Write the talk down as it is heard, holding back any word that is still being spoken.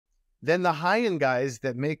Then the high-end guys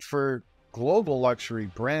that make for global luxury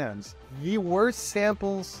brands, the worst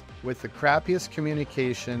samples with the crappiest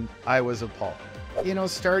communication, I was appalled.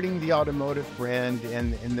 Starting the automotive brand,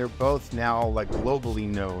 and they're both now like globally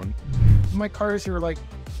known. My cars are like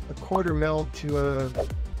 $250,000 to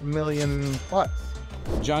 $1 million plus.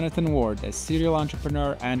 Jonathan Ward, a serial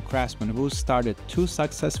entrepreneur and craftsman who started 2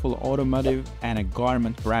 successful automotive and a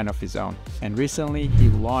garment brand of his own. And recently, he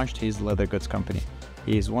launched his leather goods company.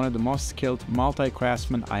 He is one of the most skilled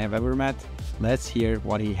multi-craftsmen I have ever met. Let's hear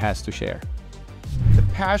what he has to share. The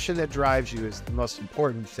passion that drives you is the most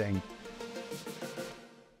important thing.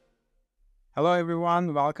 Hello,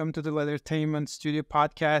 everyone. Welcome to the Leathertainment Studio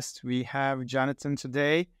podcast. We have Jonathan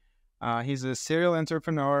today. He's a serial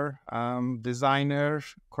entrepreneur, designer,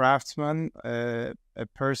 craftsman, a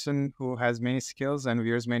person who has many skills and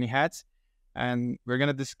wears many hats. And we're going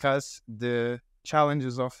to discuss the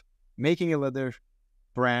challenges of making a leather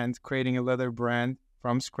brand, creating a leather brand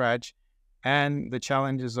from scratch, and the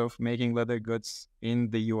challenges of making leather goods in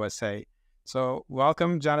the USA. So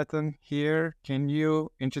welcome, Jonathan, here. Can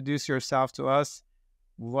you introduce yourself to us?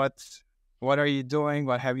 What are you doing?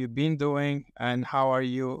 What have you been doing? And how are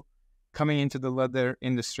you coming into the leather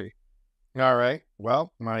industry? All right.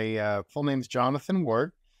 Well, my full name is Jonathan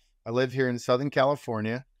Ward. I live here in Southern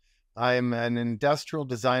California. I'm an industrial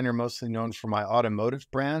designer, mostly known for my automotive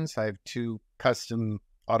brands. I have 2 custom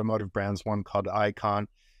automotive brands, one called Icon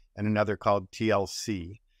and another called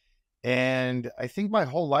TLC. And I think my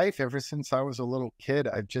whole life, ever since I was a little kid,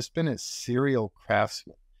 I've just been a serial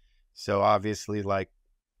craftsman. So obviously, like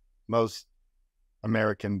most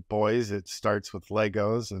American boys, it starts with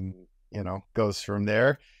Legos and, goes from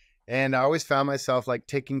there. And I always found myself like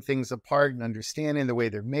taking things apart and understanding the way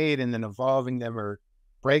they're made and then evolving them or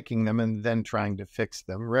breaking them and then trying to fix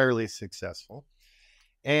them, rarely successful.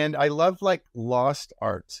 And I love like lost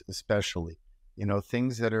arts, especially,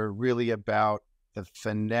 things that are really about the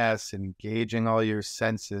finesse, engaging all your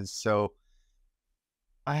senses. So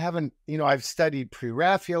I've studied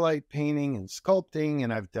pre-Raphaelite painting and sculpting,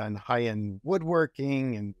 and I've done high-end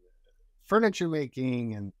woodworking and furniture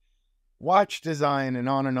making and watch design and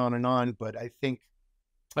on and on and on. But I think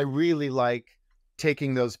I really like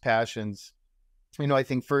taking those passions. I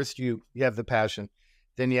think first you have the passion,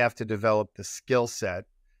 then you have to develop the skill set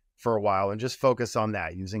for a while and just focus on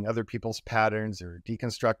that, using other people's patterns or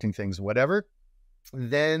deconstructing things, whatever.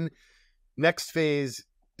 Then next phase,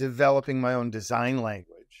 developing my own design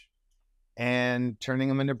language and turning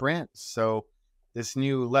them into brands. So this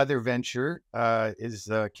new leather venture is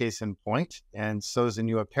a case in point. And so is a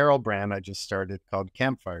new apparel brand I just started called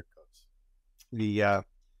Campfire Coats. The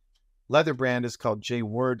leather brand is called J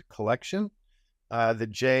Word Collection. The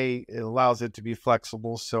J allows it to be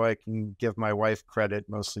flexible so I can give my wife credit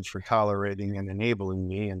mostly for tolerating and enabling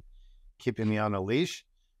me and keeping me on a leash.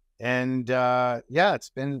 And it's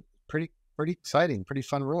been pretty exciting, pretty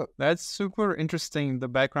fun road. That's super interesting, the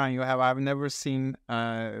background you have. I've never seen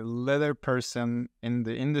a leather person in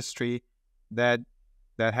the industry that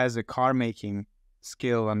has a car making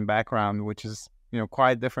skill and background, which is,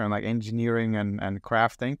 quite different, like engineering and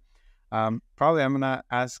crafting. Probably I'm going to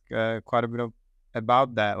ask quite a bit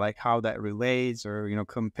about that, like how that relates or,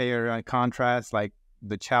 compare and contrast, like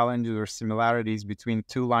the challenges or similarities between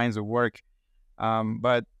 2 lines of work.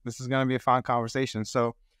 But this is going to be a fun conversation.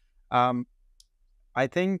 So I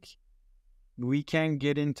think we can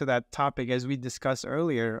get into that topic as we discussed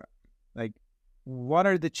earlier. Like, what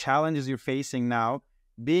are the challenges you're facing now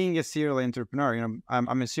being a serial entrepreneur?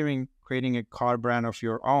 I'm assuming creating a car brand of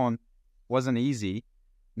your own wasn't easy.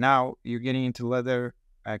 Now you're getting into leather,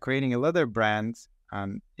 creating a leather brand,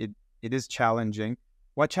 and it is challenging.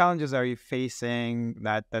 What challenges are you facing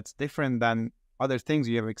that's different than other things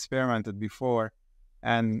you have experimented before,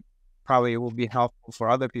 and probably it will be helpful for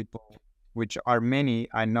other people, which are many,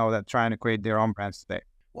 I know, that trying to create their own brands today?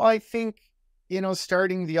 Well, I think,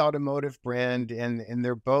 starting the automotive brand, and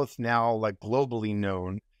they're both now like globally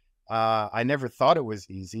known. I never thought it was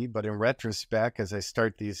easy, but in retrospect, as I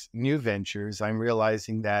start these new ventures, I'm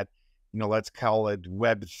realizing that, let's call it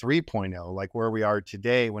Web 3.0, like where we are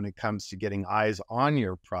today when it comes to getting eyes on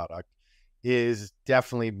your product, is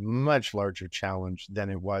definitely much larger challenge than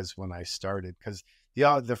it was when I started. Because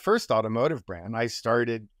the first automotive brand I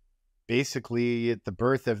started basically at the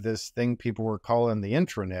birth of this thing people were calling the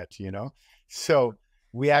intranet, So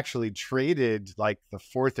we actually traded like the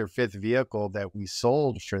 4th or 5th vehicle that we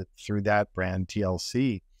sold through that brand,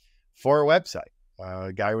 TLC, for a website.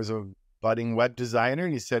 A guy was a budding web designer,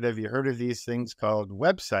 and he said, "Have you heard of these things called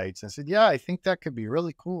websites?" I said, "Yeah, I think that could be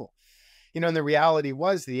really cool." And the reality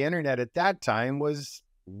was the internet at that time was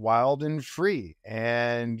wild and free.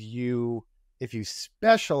 And if you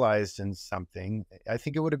specialized in something, I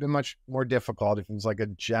think it would have been much more difficult if it was like a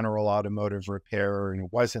general automotive repair and it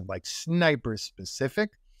wasn't like sniper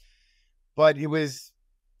specific, but it was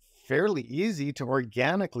fairly easy to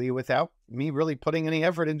organically, without me really putting any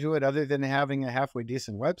effort into it other than having a halfway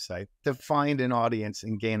decent website, to find an audience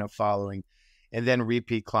and gain a following, and then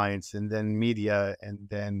repeat clients, and then media, and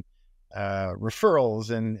then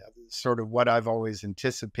referrals, and sort of what I've always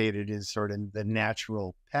anticipated is sort of the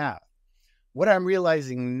natural path. What I'm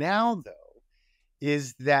realizing now, though,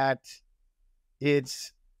 is that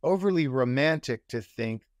it's overly romantic to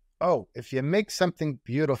think, oh, if you make something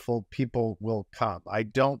beautiful, people will come. I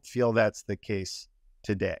don't feel that's the case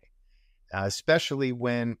today, especially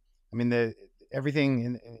when, I mean,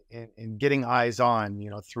 everything in getting eyes on,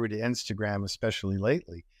 through to Instagram, especially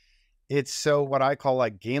lately, it's so what I call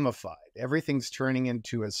like gamified. Everything's turning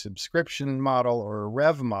into a subscription model or a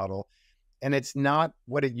rev model. And it's not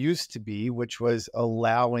what it used to be, which was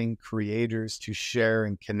allowing creators to share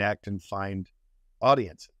and connect and find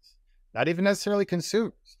audiences, not even necessarily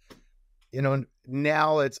consumers.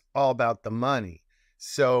 Now it's all about the money.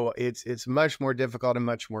 So it's much more difficult and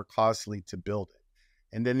much more costly to build it.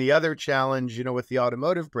 And then the other challenge, with the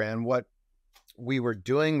automotive brand, what we were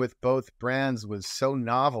doing with both brands was so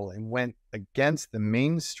novel and went against the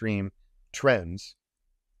mainstream trends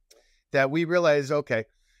that we realized, okay,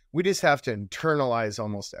 we just have to internalize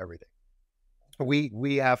almost everything.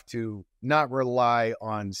 We have to not rely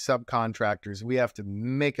on subcontractors. We have to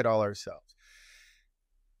make it all ourselves.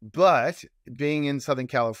 But being in Southern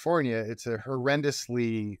California, it's a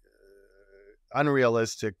horrendously,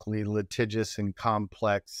 unrealistically litigious and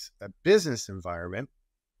complex business environment.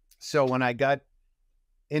 So when I got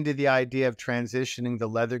into the idea of transitioning the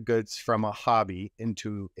leather goods from a hobby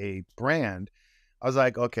into a brand, I was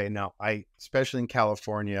like, okay, now especially in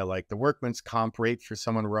California, like the workman's comp rate for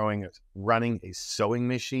someone running a sewing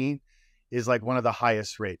machine is like one of the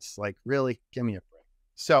highest rates. Like, really, give me a break.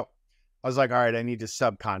 So I was like, all right, I need to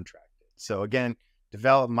subcontract it. So again,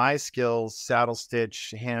 develop my skills, saddle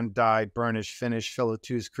stitch, hand dye, burnish, finish,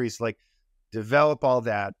 filetteuse, crease, like develop all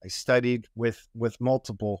that. I studied with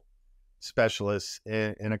multiple specialists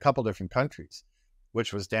in a couple different countries,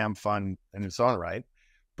 which was damn fun in its own right.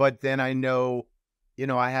 But then I know,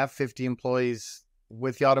 I have 50 employees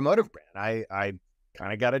with the automotive brand. I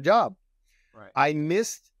kind of got a job. Right. I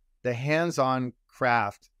missed the hands-on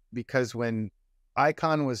craft because when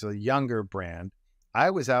Icon was a younger brand, I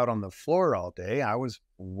was out on the floor all day. I was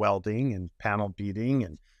welding and panel beating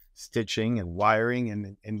and stitching and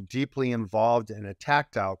wiring and deeply involved in a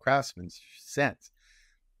tactile craftsman's sense.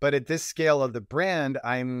 But at this scale of the brand,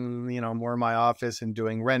 I'm, more in my office and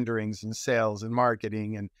doing renderings and sales and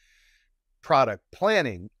marketing and product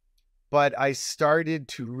planning. But I started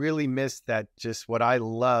to really miss that. Just what I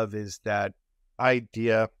love is that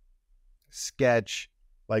idea, sketch,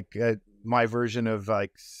 like my version of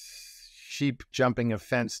like sheep jumping a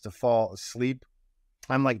fence to fall asleep.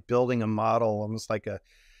 I'm like building a model, almost like a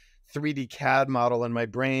 3D CAD model in my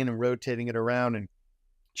brain, and rotating it around and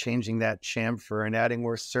changing that chamfer and adding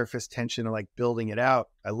more surface tension and like building it out.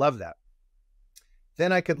 I love that.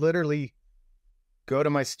 Then I could literally go to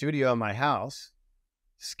my studio in my house,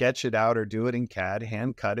 sketch it out or do it in CAD,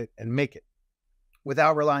 hand cut it and make it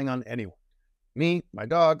without relying on anyone. Me, my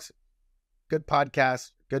dogs, good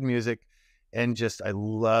podcast, good music, and just I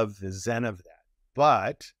love the zen of that.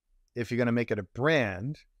 But if you're going to make it a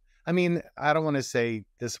brand, I mean, I don't want to say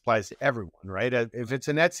this applies to everyone, right? If it's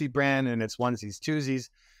an Etsy brand and it's onesies, twosies,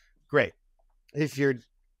 great. If you're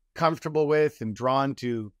comfortable with and drawn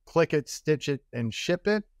to click it, stitch it, and ship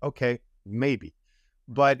it, okay, maybe.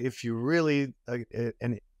 But if you're really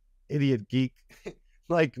an idiot geek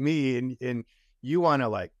like me and you want to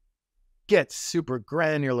like get super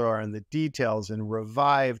granular on the details and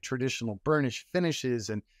revive traditional burnish finishes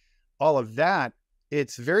and all of that,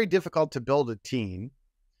 it's very difficult to build a team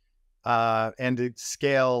and to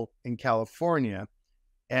scale in California.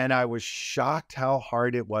 And I was shocked how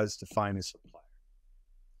hard it was to find a supplier.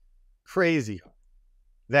 Crazy hard.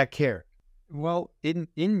 That cared. Well, in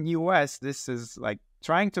US, this is like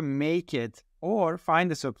trying to make it or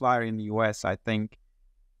find a supplier in the US. I think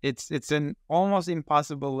it's an almost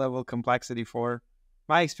impossible level complexity for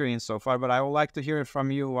my experience so far. But I would like to hear it from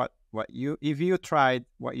you. What you, if you tried,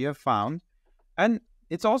 what you have found, and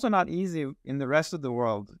it's also not easy in the rest of the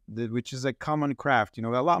world, which is a common craft. A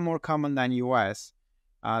lot more common than US.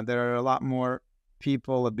 There are a lot more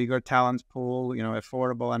people, a bigger talent pool,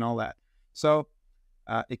 affordable and all that. So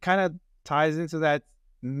it kind of ties into that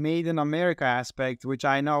made in America aspect, which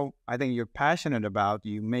I think you're passionate about.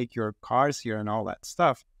 You make your cars here and all that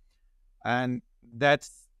stuff. And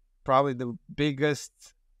that's probably the biggest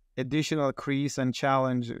additional crease and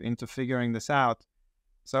challenge into figuring this out.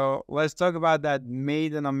 So let's talk about that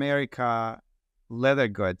made in America leather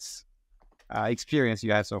goods experience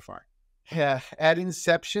you had so far. Yeah, at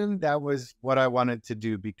inception, that was what I wanted to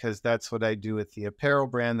do because that's what I do with the apparel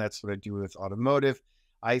brand. That's what I do with automotive.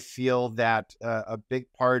 I feel that a big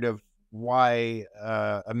part of why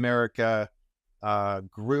America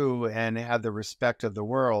grew and had the respect of the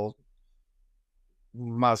world,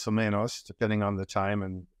 más o menos, depending on the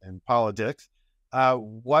time and politics,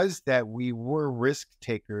 was that we were risk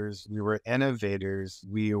takers, we were innovators,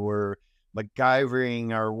 we were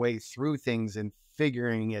MacGyvering our way through things and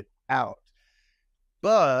figuring it out.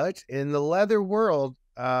 But in the leather world,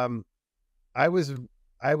 I was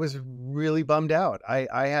really bummed out.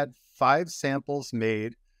 I had 5 samples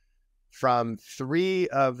made from 3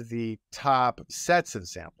 of the top sets of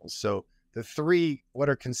samples. So the 3 what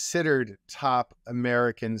are considered top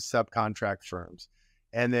American subcontract firms,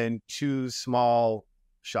 and then 2 small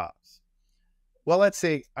shops. Well, let's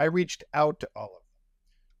say I reached out to all of them.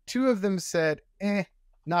 2 of them said,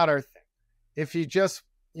 not our thing. If you just,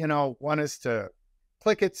 want us to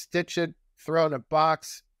click it, stitch it, throw it in a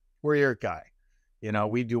box, we're your guy.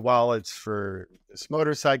 We do wallets for this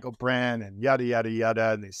motorcycle brand and yada, yada,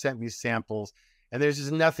 yada. And they sent me samples, and there's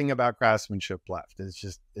just nothing about craftsmanship left.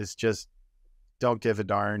 It's just don't give a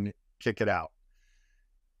darn, kick it out.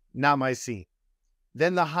 Not my scene.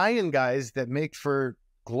 Then the high-end guys that make for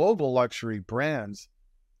global luxury brands,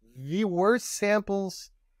 the worst samples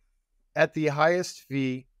at the highest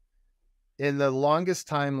fee in the longest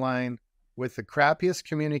timeline with the crappiest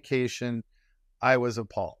communication. I was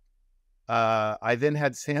appalled. I then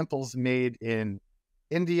had samples made in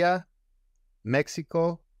India,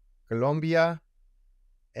 Mexico, Colombia,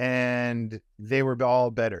 and they were all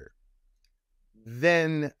better.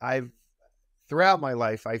 Then throughout my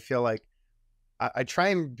life, I feel like I try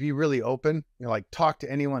and be really open, like talk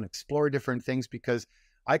to anyone, explore different things, because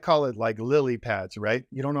I call it like lily pads, right?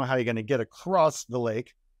 You don't know how you're going to get across the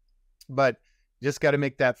lake, but you just got to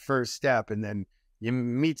make that first step. And then you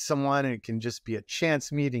meet someone and it can just be a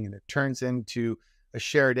chance meeting and it turns into a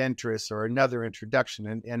shared interest or another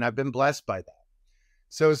introduction. And I've been blessed by that.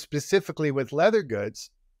 So specifically with leather goods,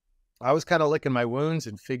 I was kind of licking my wounds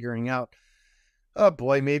and figuring out, oh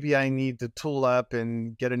boy, maybe I need to tool up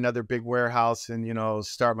and get another big warehouse and,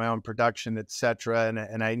 start my own production, etc.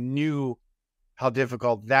 And I knew how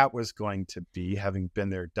difficult that was going to be, having been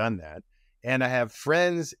there, done that. And I have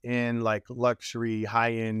friends in like luxury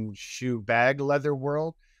high-end shoe bag leather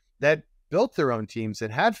world that built their own teams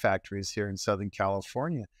and had factories here in Southern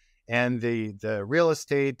California. And the real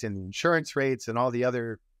estate and the insurance rates and all the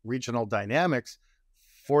other regional dynamics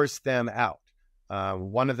forced them out.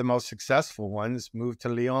 One of the most successful ones moved to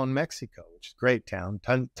Leon, Mexico, which is a great town,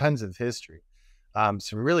 tons of history. Some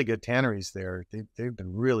really good tanneries there. They've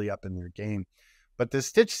been really up in their game. But the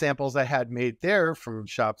stitch samples I had made there from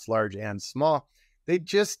shops large and small, they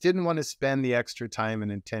just didn't want to spend the extra time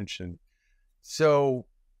and attention. So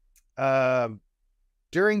during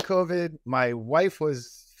COVID, my wife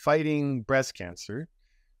was fighting breast cancer.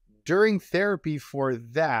 During therapy for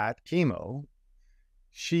that, chemo,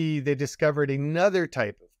 they discovered another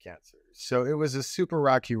type of cancer. So it was a super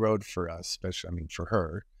rocky road for us, especially, for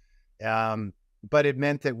her. But it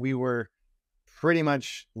meant that we were pretty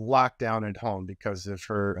much locked down at home because of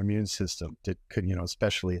her immune system,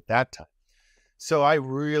 especially at that time. So I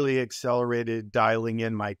really accelerated dialing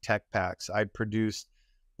in my tech packs. I produced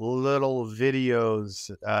little videos,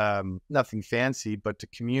 nothing fancy, but to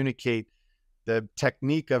communicate the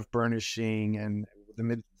technique of burnishing and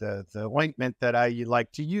the ointment that I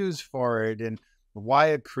like to use for it, and why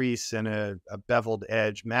a crease and a beveled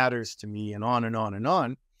edge matters to me, and on and on and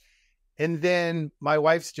on. And then my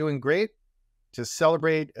wife's doing great. To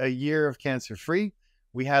celebrate a year of cancer-free,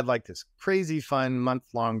 we had like this crazy fun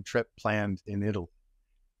month-long trip planned in Italy.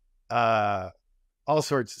 All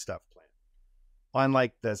sorts of stuff planned. On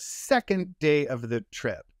like the second day of the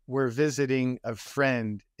trip, we're visiting a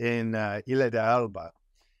friend in Ile de Alba.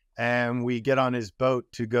 And we get on his boat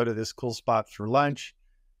to go to this cool spot for lunch.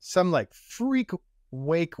 Some like freak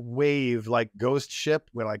wake wave, like ghost ship.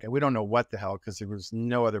 We don't know what the hell, because there was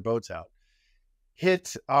no other boats out.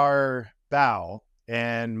 Hit our bow,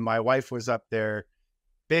 and my wife was up there.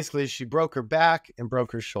 Basically, she broke her back and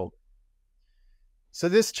broke her shoulder. So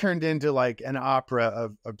this turned into like an opera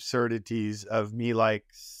of absurdities of me, like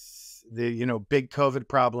the big COVID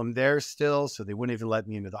problem there still. So they wouldn't even let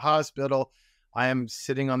me into the hospital. I am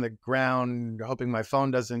sitting on the ground, hoping my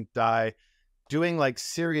phone doesn't die, doing like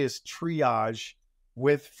serious triage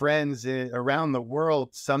with friends around the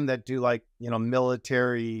world, some that do like,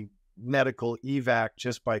 military medical evac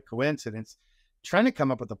just by coincidence, trying to come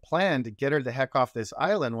up with a plan to get her the heck off this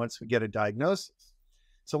island once we get a diagnosis.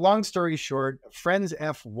 So long story short, a friend's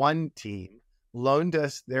F1 team loaned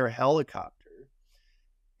us their helicopter.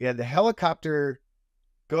 We had the helicopter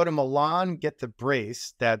go to Milan, get the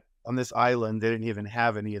brace that on this island, they didn't even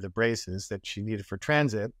have any of the braces that she needed for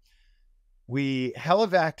transit. We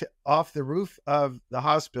helivaced off the roof of the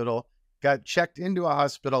hospital, got checked into a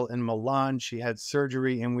hospital in Milan. She had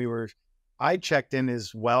surgery, and I checked in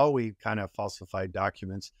as well. We kind of falsified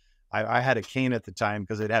documents. I had a cane at the time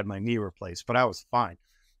because I'd had my knee replaced, but I was fine.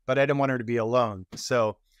 But I didn't want her to be alone.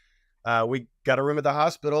 So we got a room at the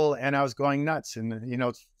hospital, and I was going nuts.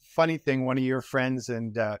 And, funny thing, one of your friends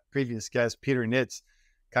and previous guest, Peter Nitz,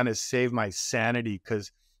 kind of saved my sanity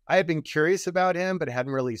because I had been curious about him, but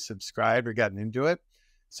hadn't really subscribed or gotten into it.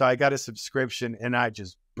 So I got a subscription, and I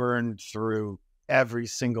just burned through every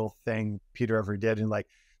single thing Peter ever did. And like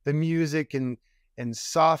the music and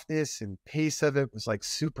softness and pace of it was like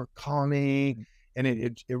super calming, and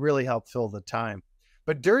it really helped fill the time.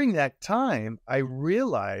 But during that time, I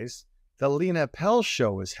realized the Lena Pell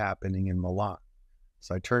show was happening in Milan.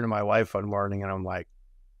 So I turned to my wife one morning and I'm like,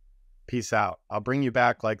 peace out. I'll bring you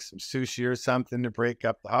back like some sushi or something to break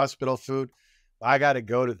up the hospital food. I got to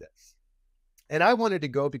go to this. And I wanted to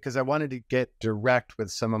go because I wanted to get direct with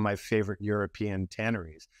some of my favorite European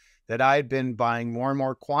tanneries that I'd been buying more and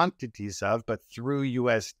more quantities of, but through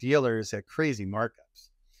US dealers at crazy markups.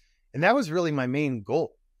 And that was really my main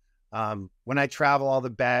goal. When I travel, all the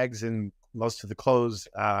bags and most of the clothes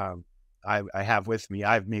I have with me,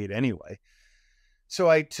 I've made anyway. So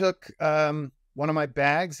I took one of my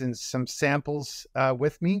bags and some samples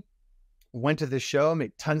with me, went to the show,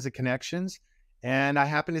 made tons of connections. And I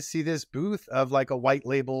happened to see this booth of like a white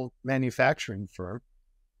label manufacturing firm.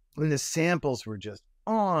 And the samples were just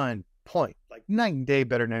on point, like night and day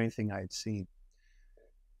better than anything I had seen.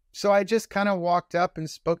 So I just kind of walked up and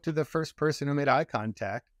spoke to the first person who made eye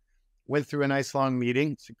contact, went through a nice long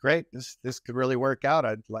meeting. It's great. This could really work out.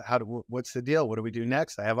 What's the deal? What do we do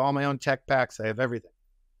next? I have all my own tech packs. I have everything.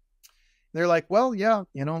 They're like, well, yeah,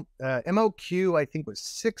 MOQ, I think was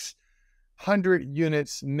 600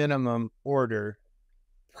 units minimum order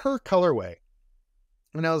per colorway.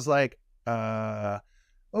 And I was like,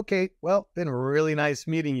 okay, well, been really nice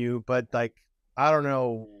meeting you, but like, I don't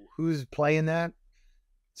know who's playing that,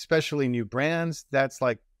 especially new brands. That's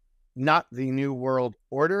like not the new world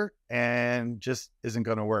order and just isn't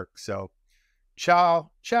going to work. So ciao.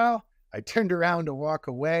 I turned around to walk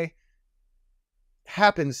away.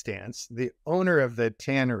 Happenstance, the owner of the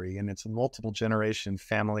tannery, and it's a multiple generation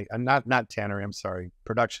family, not tannery, I'm sorry,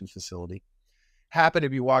 production facility, happened to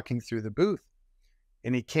be walking through the booth.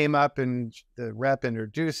 And he came up and the rep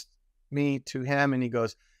introduced me to him and he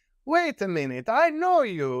goes, wait a minute, I know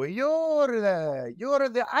you. You're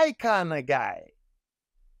the icon guy.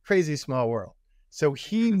 Crazy small world. So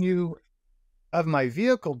he knew of my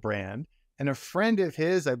vehicle brand, and a friend of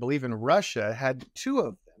his, I believe in Russia, had two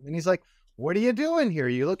of them. And he's like, what are you doing here? Are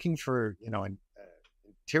you looking for,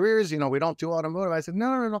 interiors? We don't do automotive. I said,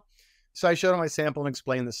 no. So I showed him my sample and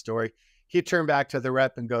explained the story. He turned back to the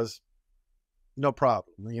rep and goes, no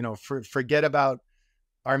problem. Forget about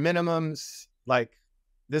our minimums. Like,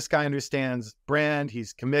 this guy understands brand.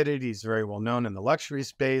 He's committed. He's very well known in the luxury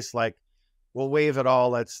space. Like, we'll waive it all.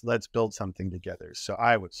 Let's build something together. So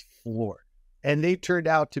I was floored. And they turned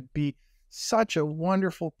out to be such a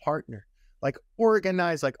wonderful partner. Like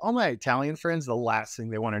organized, like all my Italian friends, the last thing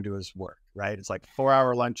they want to do is work, right? It's like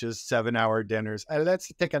 4-hour lunches, 7-hour dinners.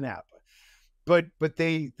 Let's take a nap. But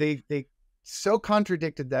they so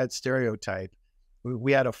contradicted that stereotype.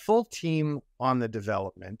 We had a full team on the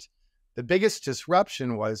development. The biggest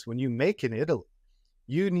disruption was when you make in Italy,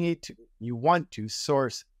 you want to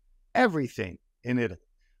source everything in Italy.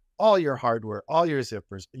 All your hardware, all your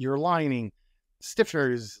zippers, your lining,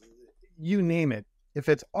 stiffeners, you name it. If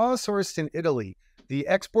it's all sourced in Italy, the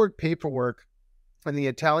export paperwork and the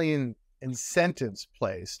Italian incentives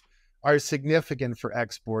placed are significant for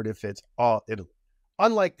export if it's all Italy.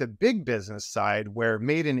 Unlike the big business side, where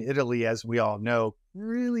made in Italy, as we all know,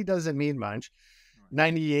 really doesn't mean much.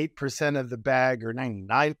 98% of the bag or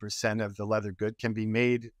 99% of the leather good can be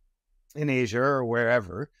made in Asia or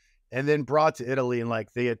wherever, and then brought to Italy, and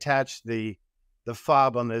like they attach the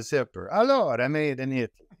fob on the zipper. Allora, made in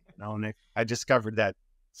Italy. No, Nick, I discovered that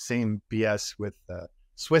same BS with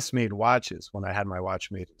Swiss-made watches when I had my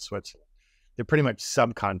watch made in Switzerland. They're pretty much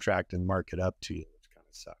subcontract and mark it up to you, which kind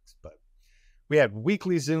of sucks. But We had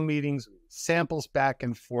weekly Zoom meetings, samples back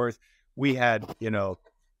and forth. We had,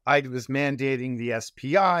 I was mandating the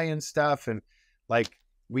SPI and stuff. And like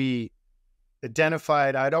we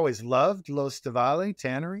identified, I'd always loved Los Stavali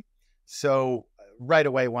Tannery. So right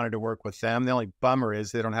away wanted to work with them. The only bummer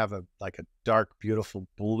is they don't have a dark, beautiful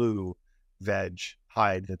blue veg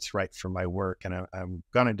hide that's right for my work. And I'm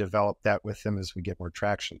going to develop that with them as we get more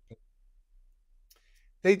traction.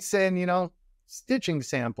 They'd send, stitching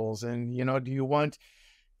samples and, do you want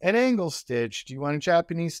an angle stitch? Do you want a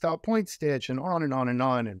Japanese style point stitch? And on and on and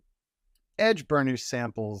on. And edge burnish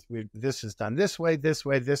samples. This is done this way, this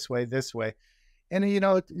way, this way, this way. And,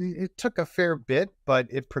 it took a fair bit, but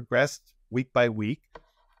it progressed week by week.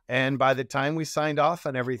 And by the time we signed off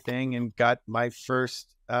on everything and got my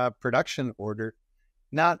first production order,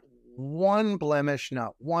 not one blemish,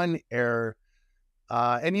 not one error.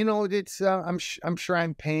 And, it's, I'm sure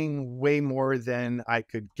I'm paying way more than I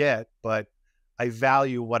could get, but I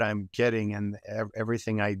value what I'm getting, and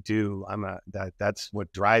everything I do. That's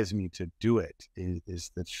what drives me to do it is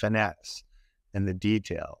the finesse and the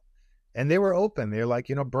detail. And they were open. They're like,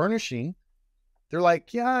 burnishing. They're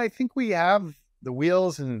like, yeah, I think we have the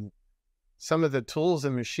wheels and some of the tools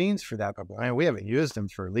and machines for that, but we haven't used them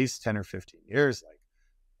for at least 10 or 15 years. Like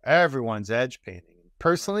everyone's edge painting.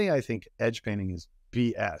 Personally, I think edge painting is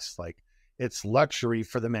BS. Like it's luxury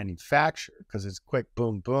for the manufacturer because it's quick,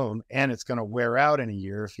 boom, boom, and it's going to wear out in a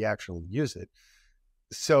year if you actually use it.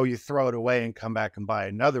 So you throw it away and come back and buy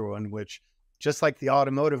another one, which just like the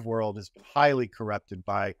automotive world has been highly corrupted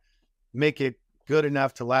by make it good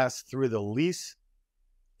enough to last through the lease,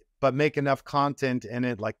 but make enough content in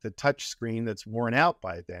it, like the touch screen that's worn out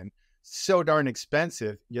by then, so darn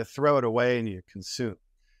expensive, you throw it away and you consume.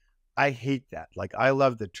 I hate that. Like I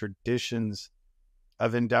love the traditions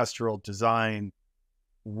of industrial design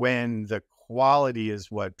when the quality is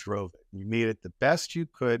what drove it. You made it the best you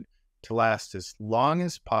could to last as long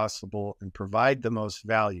as possible and provide the most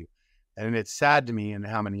value. And it's sad to me in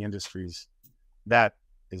how many industries that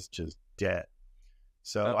is just dead.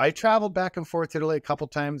 So I traveled back and forth to Italy a couple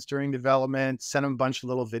times during development, sent them a bunch of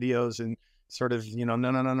little videos and sort of, no,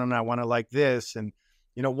 I want to like this. And,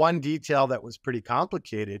 one detail that was pretty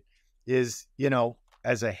complicated is,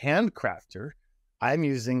 as a handcrafter, I'm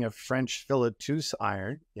using a French fileteuse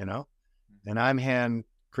iron, and I'm hand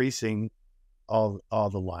creasing all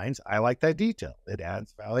the lines. I like that detail. It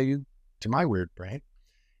adds value to my weird brain.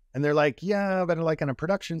 And they're like, yeah, but like in a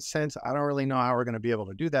production sense, I don't really know how we're going to be able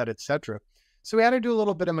to do that, etc. So we had to do a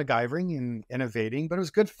little bit of MacGyvering and innovating, but it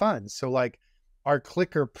was good fun. So like our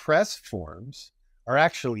clicker press forms are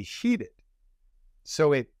actually heated.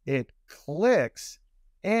 So it clicks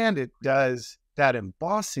and it does that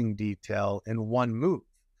embossing detail in one move.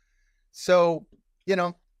 So,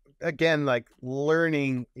 again, like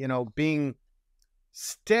learning, being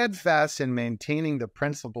steadfast in maintaining the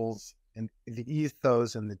principles and the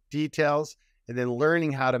ethos and the details, and then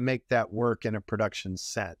learning how to make that work in a production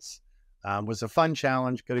sense was a fun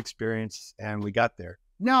challenge, good experience, and we got there.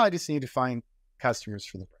 Now I just need to find customers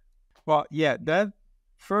for the brand. Well, yeah, that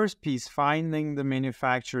first piece, finding the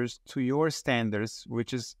manufacturers to your standards,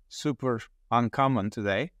 which is super uncommon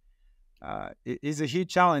today, is a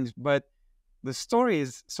huge challenge. But the story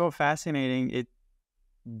is so fascinating.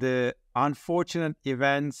 The unfortunate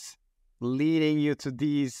events leading you to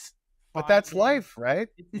these. But that's life, right?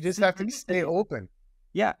 You just have to stay open.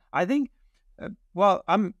 Yeah, I think.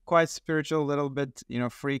 I'm quite spiritual, a little bit,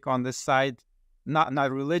 freak on this side,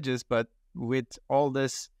 not religious, but with all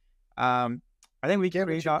this, I think we get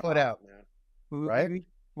what you put out, man. Right?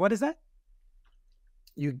 What is that?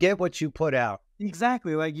 You get what you put out.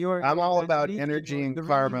 Exactly. Like I'm all about energy and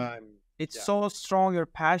karma. It's so strong, your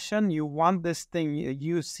passion. You want this thing.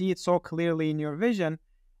 You see it so clearly in your vision,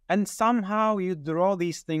 and somehow you draw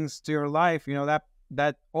these things to your life.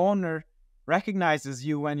 That owner recognizes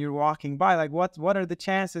you when you're walking by. Like what are the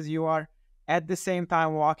chances you are at the same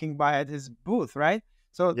time walking by at his booth, right?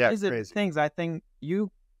 So these are things I think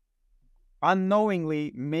you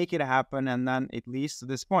unknowingly make it happen, and then it leads to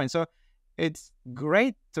this point. So it's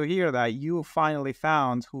great to hear that you finally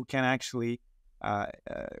found who can actually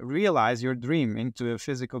realize your dream into a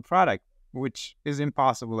physical product, which is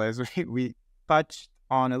impossible, as we touched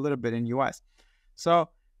on a little bit in US. So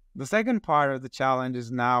the second part of the challenge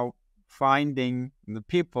is now finding the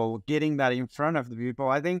people, getting that in front of the people.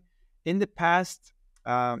 I think in the past,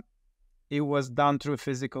 it was done through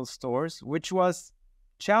physical stores, which was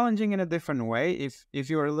challenging in a different way. If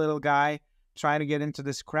you're a little guy trying to get into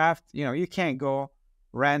this craft, you can't go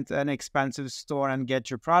rent an expensive store and get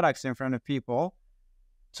your products in front of people.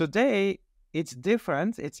 Today, it's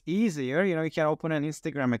different. It's easier. You know, you can open an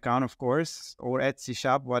Instagram account, of course, or Etsy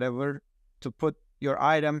shop, whatever, to put your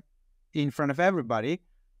item in front of everybody.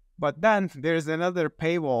 But then there's another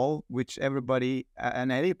paywall, which everybody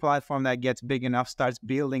and any platform that gets big enough starts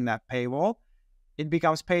building that paywall. It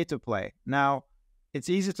becomes pay to play. Now, it's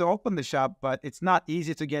easy to open the shop, but it's not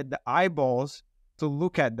easy to get the eyeballs to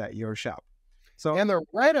look at your shop. So, and the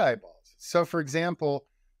right eyeballs. So, for example,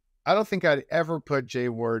 I don't think I'd ever put Jay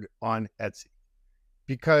Ward on Etsy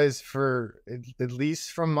because, at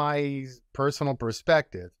least from my personal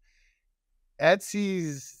perspective,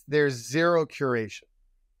 there's zero curation.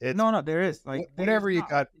 It's, no, there is. Like, whatever you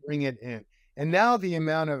got, bring it in. And now the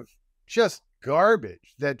amount of just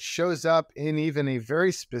garbage that shows up in even a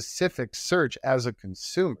very specific search as a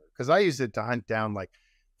consumer, because I use it to hunt down like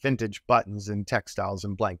vintage buttons and textiles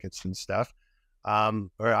and blankets and stuff. Or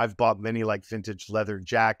I've bought many like vintage leather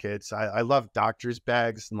jackets. I love doctor's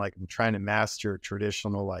bags, and like I'm trying to master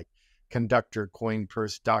traditional like conductor coin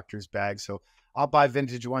purse doctor's bags. So I'll buy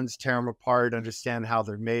vintage ones, tear them apart, understand how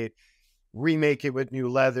they're made, remake it with new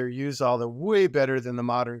leather, use all the way better than the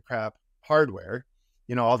modern crap hardware.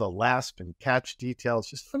 You know, all the lasp and catch details,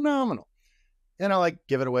 just phenomenal. And I like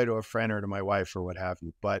give it away to a friend or to my wife or what have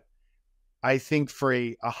you. But I think for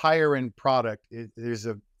a higher end product, there's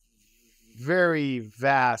a very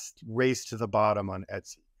vast race to the bottom on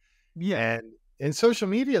Etsy. Yeah. And social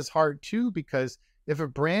media is hard too, because if a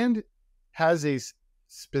brand has a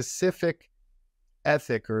specific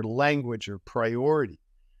ethic or language or priority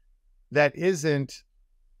that isn't,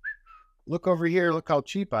 look over here, look how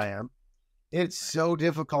cheap I am, it's so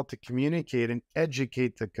difficult to communicate and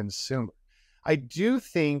educate the consumer. I do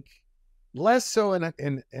think less so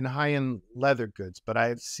in high-end leather goods, but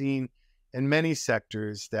I've seen in many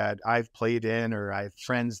sectors that I've played in or I have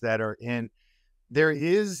friends that are in, there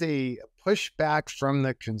is a pushback from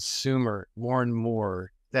the consumer more and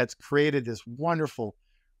more that's created this wonderful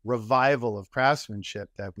revival of craftsmanship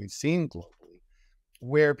that we've seen globally,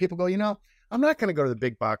 where people go, you know, I'm not going to go to the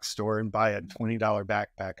big box store and buy a $20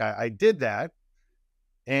 backpack. I did that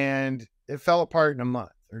and it fell apart in a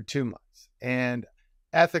month or 2 months. And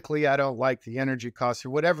ethically, I don't like the energy costs or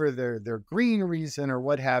whatever their green reason or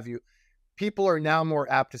what have you. People are now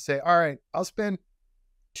more apt to say, all right, I'll spend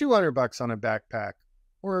 $200 on a backpack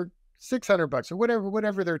or $600 or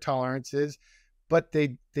whatever their tolerance is. But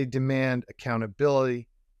they demand accountability,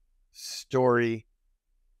 story,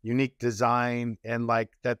 unique design, and like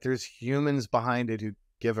that there's humans behind it who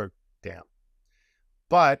give a damn.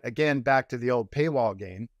 But again, back to the old paywall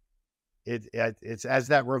game, it's as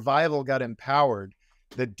that revival got empowered,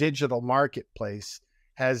 the digital marketplace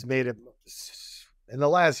has made it, in the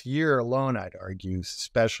last year alone, I'd argue,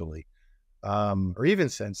 especially, or even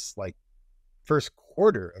since like first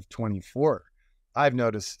quarter of 24, I've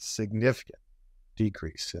noticed significant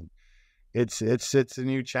decrease. And it's a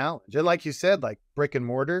new challenge. And like you said, like brick and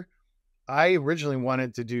mortar, I originally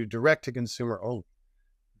wanted to do direct to consumer only.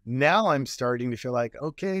 Now I'm starting to feel like,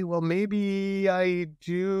 okay, well, maybe I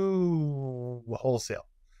do wholesale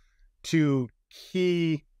to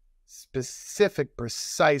key, specific,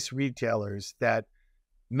 precise retailers that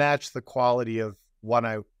match the quality of what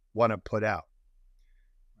I want to put out.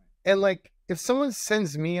 And like, if someone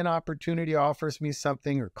sends me an opportunity, offers me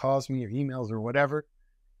something or calls me or emails or whatever,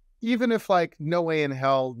 even if like no way in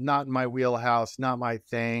hell, not in my wheelhouse, not my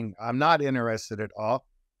thing, I'm not interested at all.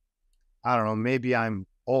 I don't know, maybe I'm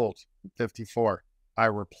old, 54. I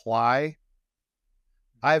reply.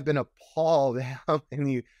 I've been appalled how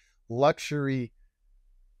many luxury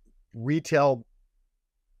retail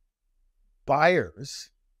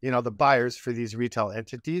buyers, you know, the buyers for these retail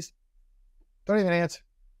entities, don't even answer.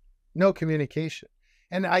 No communication.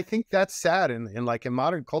 And I think that's sad in like in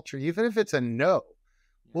modern culture, even if it's a no,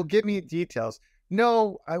 well, give me details.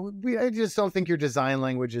 No, I just don't think your design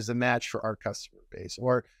language is a match for our customer base.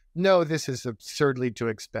 Or no, this is absurdly too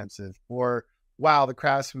expensive. Or wow, the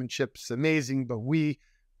craftsmanship's amazing, but we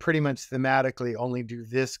pretty much thematically only do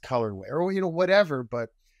this colorway, or you know, whatever. But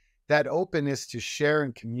that openness to share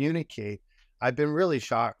and communicate, I've been really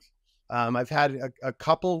shocked. I've had a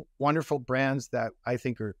couple wonderful brands that I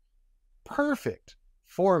think are perfect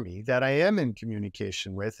for me that I am in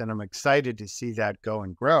communication with, and I'm excited to see that go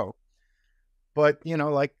and grow. But, you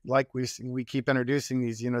know, like we keep introducing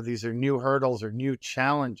these, you know, these are new hurdles or new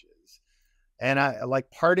challenges. And I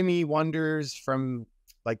like, part of me wonders from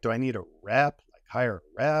like, do I need a rep, like hire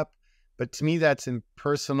a rep? But to me, that's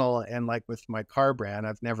impersonal. And like with my car brand,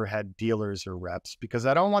 I've never had dealers or reps because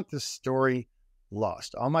I don't want the story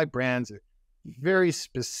lost. All my brands are very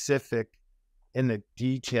specific in the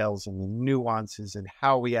details and the nuances and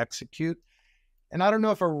how we execute. And I don't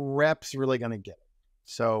know if a rep's really going to get it.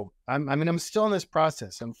 So I'm still in this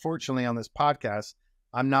process. Unfortunately, on this podcast,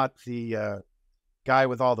 I'm not the guy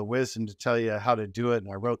with all the wisdom to tell you how to do it.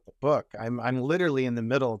 And I wrote the book. I'm literally in the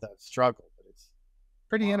middle of that struggle, but it's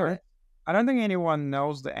pretty Well, interesting. I don't think anyone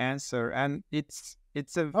knows the answer, and it's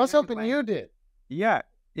a I was very hoping you did. yeah,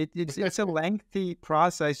 it's a lengthy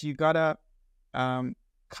process. You gotta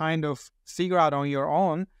kind of figure out on your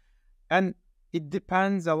own, and it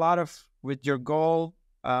depends a lot of with your goal,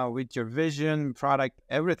 with your vision, product,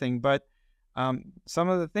 everything. But some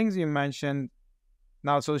of the things you mentioned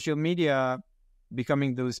now, social media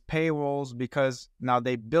becoming those paywalls because now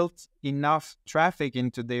they built enough traffic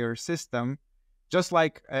into their system, just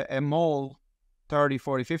like a mall 30,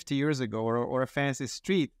 40, 50 years ago, or a fancy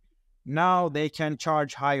street. Now they can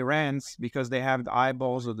charge high rents because they have the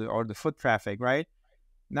eyeballs or the foot traffic, right?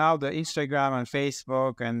 Now the Instagram and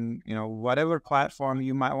Facebook and whatever platform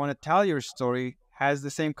you might want to tell your story has the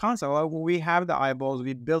same concept. Well, we have the eyeballs,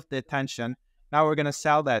 we built the attention. Now we're gonna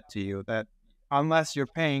sell that to you. That unless you're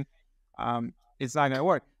paying, it's not gonna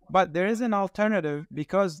work. But there is an alternative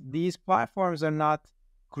because these platforms are not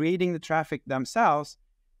creating the traffic themselves.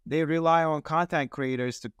 They rely on content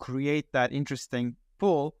creators to create that interesting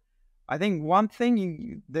pool. I think one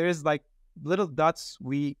thing there is like little dots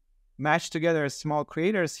we match together as small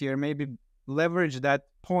creators here, maybe leverage that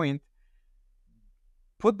point,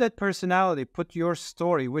 put that personality, put your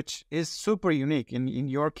story, which is super unique in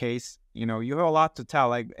your case. You have a lot to tell.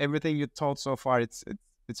 Like everything you told so far, it's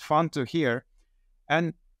fun to hear.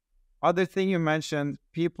 And other thing you mentioned,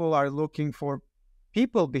 people are looking for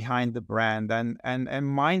people behind the brand and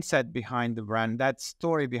mindset behind the brand, that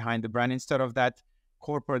story behind the brand, instead of that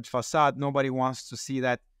corporate facade. Nobody wants to see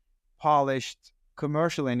that polished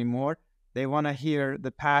commercial anymore. They want to hear the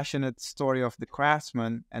passionate story of the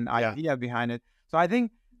craftsman and idea behind it. So I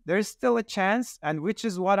think there's still a chance, and which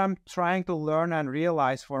is what I'm trying to learn and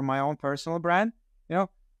realize for my own personal brand.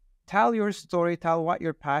 Tell your story, tell what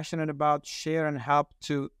you're passionate about, share and help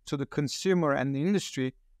to the consumer and the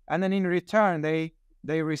industry. And then in return, they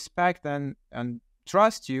respect and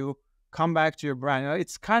trust you, come back to your brand.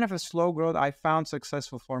 It's kind of a slow growth. I found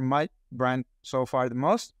successful for my brand so far the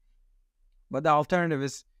most. But the alternative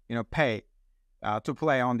is, pay to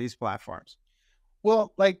play on these platforms.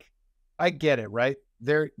 Well, like, I get it, right?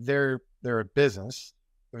 They're a business.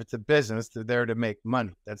 If it's a business, they're there to make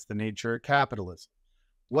money. That's the nature of capitalism.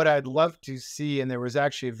 What I'd love to see, and there was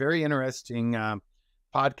actually a very interesting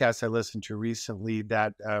podcast I listened to recently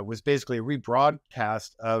that was basically a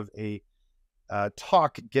rebroadcast of a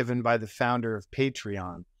talk given by the founder of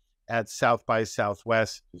Patreon at South by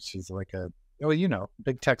Southwest, which is like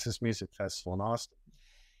big Texas music festival in Austin.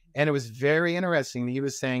 And it was very interesting. He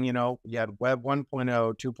was saying, you had Web 1.0,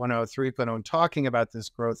 2.0, 3.0, and talking about this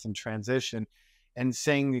growth and transition and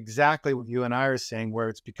saying exactly what you and I are saying, where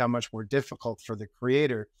it's become much more difficult for the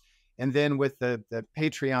creator. And then with the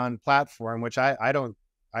Patreon platform, which I don't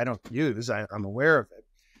use, I'm aware of it.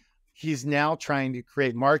 He's now trying to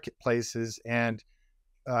create marketplaces and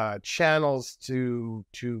channels to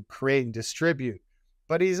create and distribute.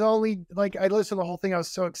 But he's only like, I listened to the whole thing. I was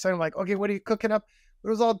so excited. I'm like, okay, what are you cooking up? It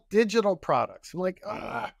was all digital products. I'm like,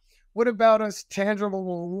 what about us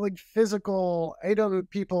tangible, like physical? I don't know,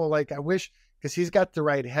 people like, I wish, because he's got the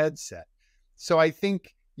right headset. So I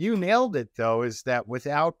think you nailed it, though, is that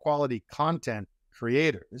without quality content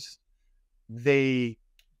creators, they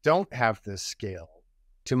don't have the scale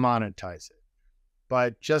to monetize it.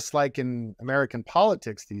 But just like in American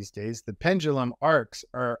politics these days, the pendulum arcs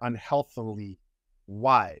are unhealthily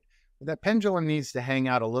wide. That pendulum needs to hang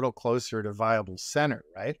out a little closer to viable center,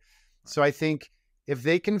 right? So I think if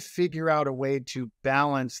they can figure out a way to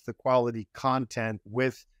balance the quality content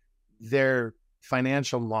with their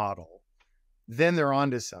financial model, then they're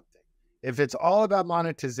onto something. If it's all about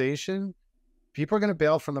monetization, people are going to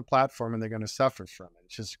bail from the platform and they're going to suffer from it.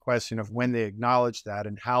 It's just a question of when they acknowledge that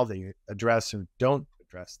and how they address or don't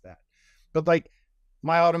address that. But like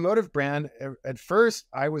my automotive brand, at first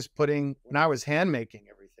I was when I was hand making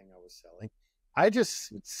everything I was selling, I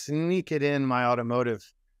just sneak it in my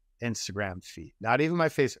automotive Instagram feed, not even my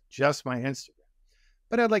Facebook, just my Instagram.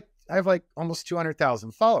 But I have like almost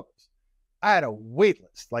 200,000 followers. I had a wait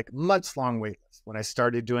list, like months long wait list. When I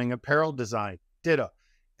started doing apparel design, ditto.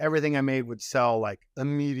 Everything I made would sell like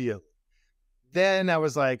immediately. Then I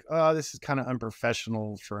was like, oh, this is kind of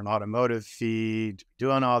unprofessional for an automotive feed,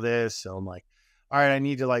 doing all this. So I'm like, all right, I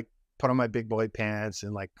need to like put on my big boy pants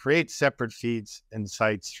and like create separate feeds and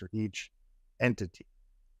sites for each entity.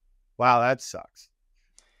 Wow, that sucks.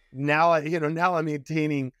 Now I'm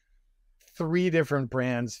maintaining 3 different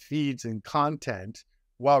brands, feeds, and content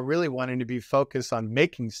while really wanting to be focused on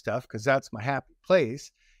making stuff because that's my happy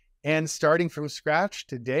place. And starting from scratch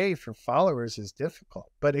today for followers is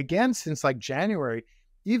difficult. But again, since like January,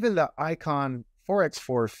 even the Icon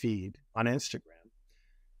 4x4 feed on Instagram,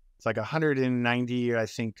 it's like 190, I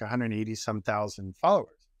think 180 some thousand followers.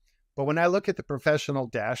 But when I look at the professional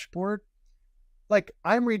dashboard, like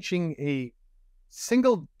I'm reaching a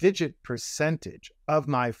single digit percentage of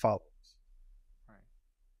my followers. Right.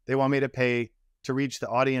 They want me to pay to reach the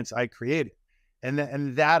audience I created.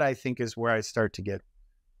 And that I think is where I start to get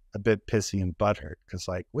a bit pissy and butthurt, because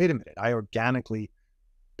like, wait a minute, I organically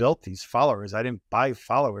built these followers. I didn't buy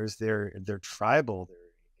followers. They're tribal,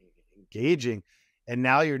 they're engaging. And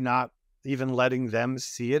now you're not even letting them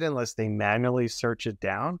see it unless they manually search it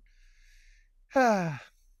down. Yeah.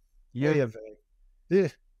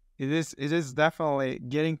 It is definitely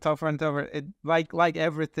getting tougher and tougher. It like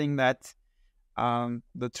everything that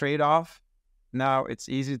the trade-off. Now it's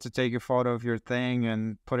easy to take a photo of your thing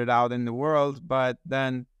and put it out in the world, but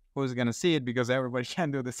then who's gonna see it, because everybody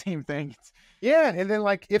can do the same thing. Yeah, and then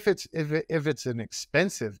like if it's an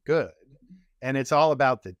expensive good and it's all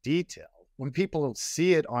about the detail, when people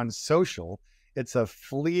see it on social, it's a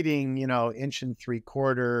fleeting, 1.75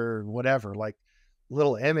 inches, whatever, like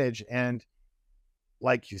little image. And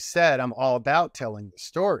like you said, I'm all about telling the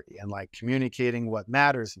story and like communicating what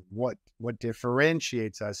matters and what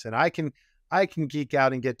differentiates us. And I can geek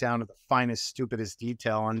out and get down to the finest, stupidest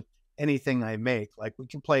detail on anything I make. Like we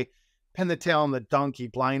can play pin the tail on the donkey,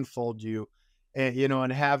 blindfold you, and,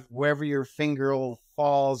 and have wherever your finger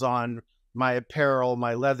falls on my apparel,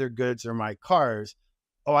 my leather goods, or my cars.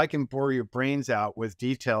 Oh, I can bore your brains out with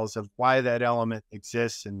details of why that element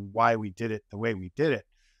exists and why we did it the way we did it.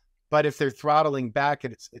 But if they're throttling back,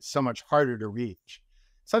 it's so much harder to reach.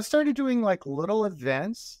 So I've started doing like little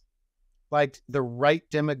events, like the right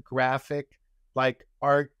demographic, like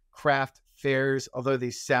art craft fairs, although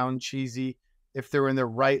they sound cheesy, if they're in the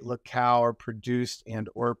right locale or produced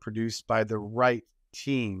by the right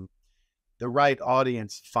team, the right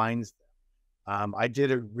audience finds them. I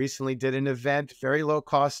recently did an event, very low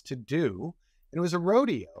cost to do. And it was a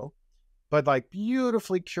rodeo, but like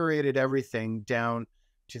beautifully curated everything down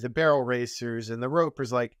to the barrel racers and the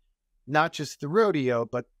ropers, like not just the rodeo,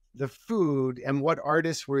 but the food and what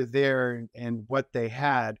artists were there and what they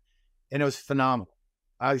had. And it was phenomenal.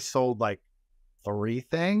 I sold like 3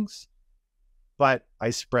 things, but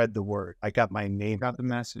I spread the word. I got my name. Got the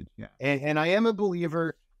message. Yeah. And I am a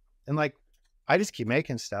believer in like, I just keep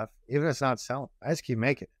making stuff, even if it's not selling. I just keep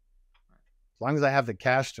making it. As long as I have the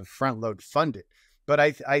cash to front load fund it. But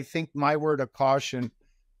I think my word of caution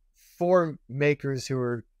for makers who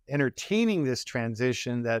are entertaining this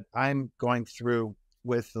transition that I'm going through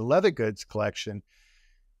with the leather goods collection,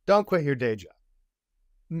 don't quit your day job.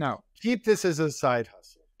 No. Keep this as a side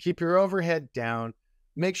hustle. Keep your overhead down.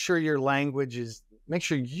 Make sure your language make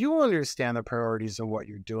sure you understand the priorities of what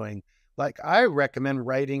you're doing. Like I recommend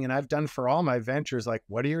writing, and I've done for all my ventures, like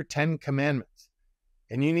what are your 10 commandments?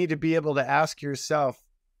 And you need to be able to ask yourself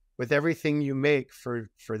with everything you make for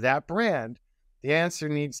that brand, the answer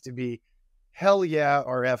needs to be hell yeah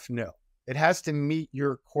or F no. It has to meet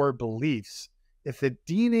your core beliefs. If the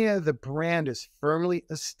DNA of the brand is firmly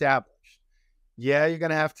established, yeah, you're going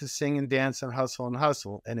to have to sing and dance and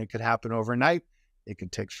hustle. And it could happen overnight. It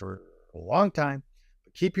could take for a long time.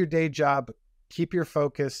 But keep your day job, keep your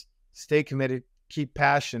focus, stay committed, keep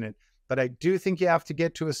passionate. But I do think you have to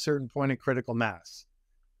get to a certain point of critical mass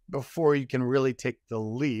before you can really take the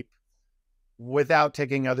leap without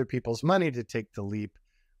taking other people's money to take the leap,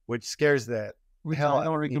 which scares the hell out of me. I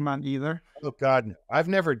don't recommend either. Oh God, no. I've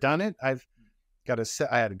never done it. I got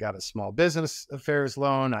a small business affairs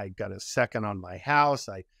loan. I got a second on my house.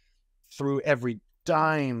 I threw every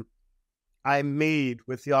dime I made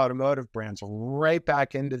with the automotive brands right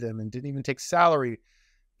back into them and didn't even take salary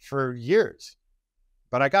for years.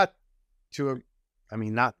 But I got to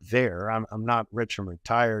not there. I'm not rich and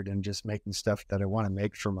retired and just making stuff that I want to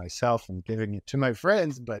make for myself and giving it to my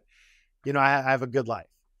friends. But, I have a good life.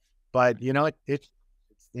 But, it's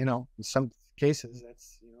in some cases,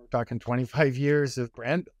 that's, talking 25 years of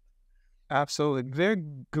brand. Absolutely.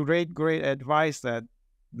 Very great advice, that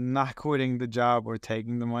not quitting the job or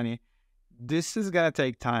taking the money. This is going to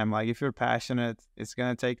take time. Like if you're passionate, it's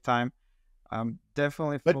going to take time.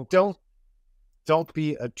 Definitely. But don't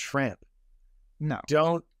be a tramp. No.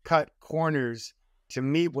 Don't cut corners to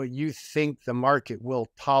meet what you think the market will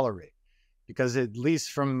tolerate. Because at least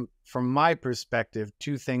from my perspective,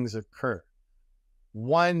 2 things occur.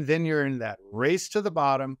 One, then you're in that race to the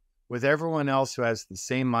bottom with everyone else who has the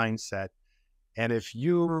same mindset. And if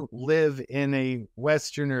you live in a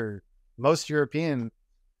Western or most European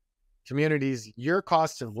communities, your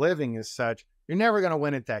cost of living is such, you're never going to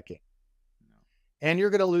win at that game. No. And you're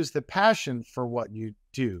going to lose the passion for what you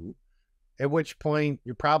do, at which point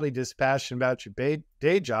you're probably dispassionate about your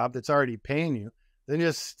day job that's already paying you. Then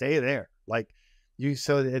just stay there. Like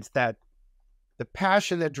so it's that the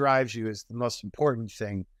passion that drives you is the most important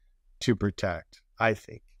thing to protect, I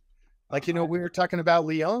think. Like, we were talking about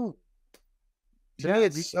Leon. To me,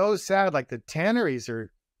 it's so sad. Like the tanneries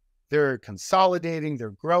they're consolidating,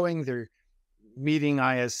 they're growing, they're meeting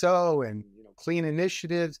ISO and clean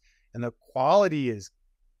initiatives, and the quality is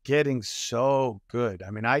getting so good.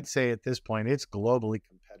 I mean, I'd say at this point it's globally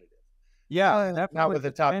competitive. Yeah, not with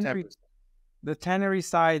the top 10%. The tannery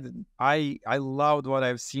side, I loved what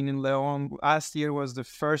I've seen in Leon. Last year was the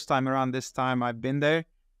first time around this time I've been there.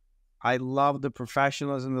 I love the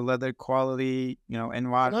professionalism, the leather quality,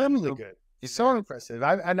 environment. Phenomenally good. It's so impressive.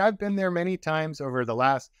 I've been there many times over the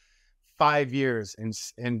last 5 years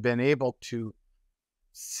and been able to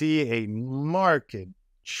see a marked,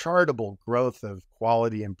 chartable growth of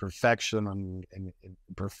quality and perfection and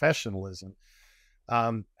professionalism.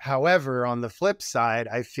 However, on the flip side,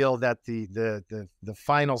 I feel that the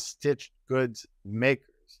final stitched goods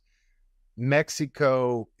makers,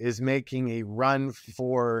 Mexico is making a run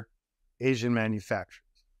for Asian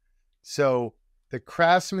manufacturers. So the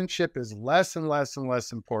craftsmanship is less and less and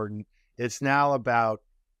less important. It's now about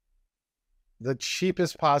the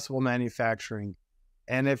cheapest possible manufacturing.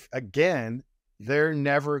 And if, again, they're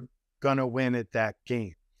never going to win at that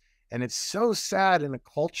game. And it's so sad in a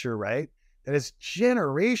culture, right, that it's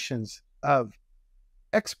generations of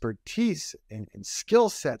expertise and skill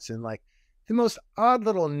sets and like the most odd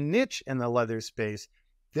little niche in the leather space.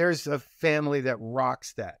 There's a family that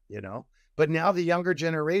rocks that, But now the younger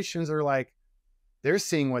generations are like, they're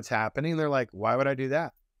seeing what's happening. They're like, why would I do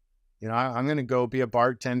that? I'm going to go be a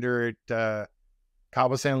bartender at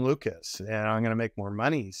Cabo San Lucas and I'm going to make more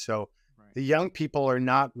money. So the young people are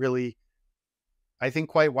not really, I think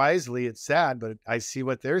quite wisely, it's sad, but I see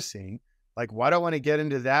what they're seeing. Like, why do I want to get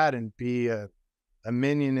into that and be a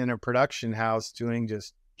minion in a production house doing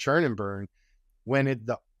just churn and burn when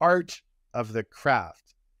the art of the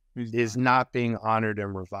craft is not being honored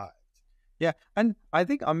and revived? Yeah, and I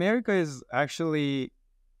think America is actually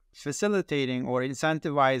facilitating or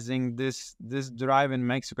incentivizing this drive in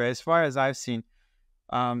Mexico. As far as I've seen,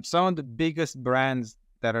 some of the biggest brands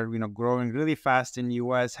that are growing really fast in the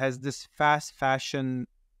US has this fast fashion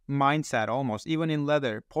mindset almost, even in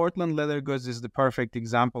leather. Portland Leather Goods is the perfect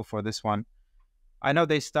example for this one. I know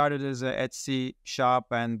they started as an Etsy shop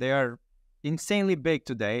and they are insanely big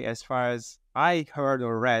today, as far as I heard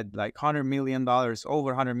or read, like $100 million,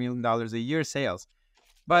 over $100 million a year sales.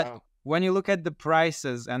 But when you look at the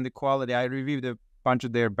prices and the quality, I reviewed a bunch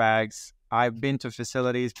of their bags. I've been to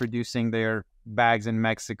facilities producing their bags in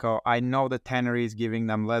Mexico. I know the tanneries giving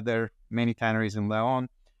them leather, many tanneries in Leon.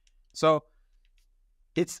 So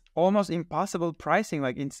it's almost impossible pricing,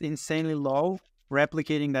 like it's insanely low,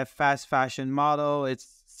 replicating that fast fashion model.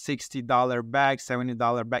 It's $60 bag,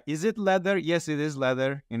 $70 bag. Is it leather? Yes, it is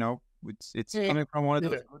leather. It's coming from one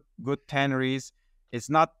of those good tanneries. It's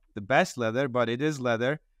not the best leather, but it is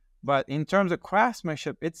leather. But in terms of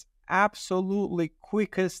craftsmanship, it's absolutely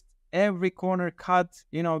quickest, every corner cut,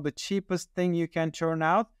 the cheapest thing you can churn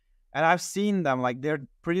out. And I've seen them, like they're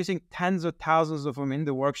producing tens of thousands of them in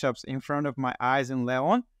the workshops in front of my eyes in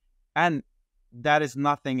Leon. And that is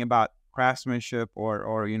nothing about craftsmanship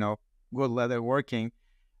or good leather working.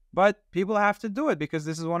 But people have to do it because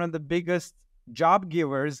this is one of the biggest job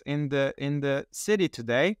givers in the city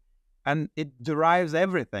today. And it derives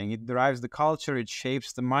everything. It derives the culture, it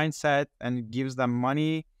shapes the mindset, and it gives them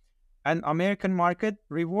money. And American market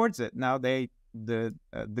rewards it. Now the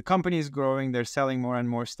company is growing, they're selling more and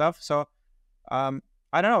more stuff. So I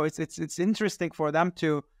don't know, it's interesting for them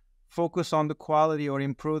to focus on the quality or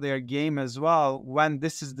improve their game as well when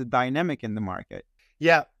this is the dynamic in the market.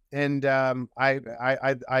 Yeah. And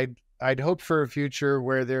I'd hope for a future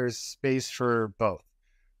where there's space for both.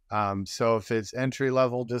 So if it's entry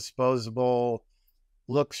level, disposable,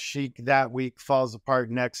 looks chic that week, falls apart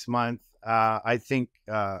next month, I think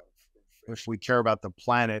if we care about the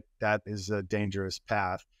planet, that is a dangerous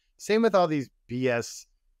path. Same with all these BS,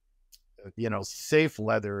 safe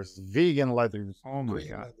leathers, vegan leathers. Oh my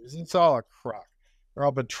God. Leathers. It's all a crock. They're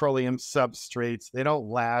all petroleum substrates. They don't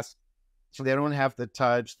last. So they don't have the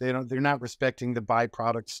touch. They're not respecting the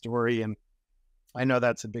byproduct story. And I know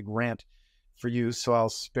that's a big rant for you, so I'll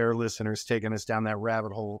spare listeners taking us down that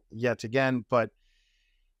rabbit hole yet again. But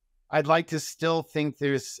I'd like to still think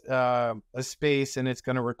there's a space, and it's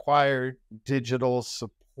going to require digital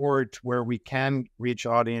support where we can reach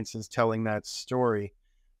audiences telling that story.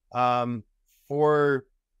 um, for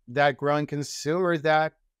that growing consumer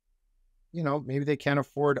that, maybe they can't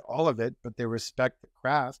afford all of it, but they respect the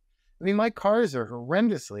craft. I mean, my cars are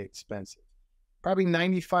horrendously expensive. Probably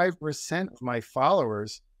 95% of my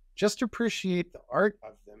followers just appreciate the art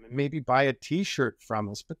of them and maybe buy a t-shirt from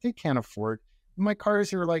us, but they can't afford. My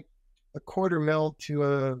cars are like $250,000 to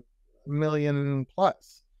 $1 million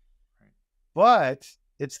plus. Right. But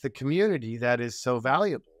it's the community that is so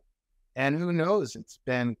valuable. And who knows, it's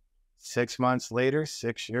been 6 months later,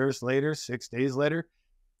 6 years later, 6 days later,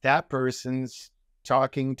 that person's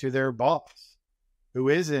talking to their boss who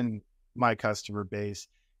is in my customer base,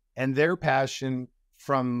 and their passion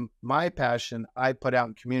from my passion, I put out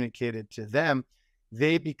and communicated to them.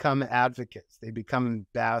 They become advocates, they become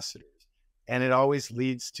ambassadors, and it always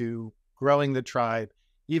leads to growing the tribe,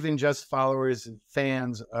 even just followers and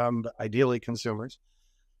fans, ideally consumers.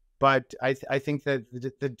 But I think that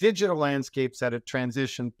the digital landscape's at a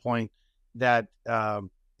transition point that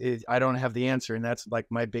I don't have the answer, and that's like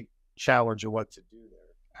my big challenge of what to do there.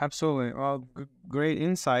 Absolutely. Well, great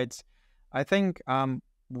insights. I think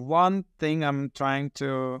one thing I'm trying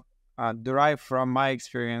to derive from my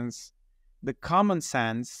experience, the common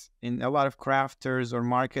sense in a lot of crafters or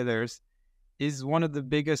marketers is one of the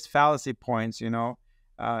biggest fallacy points.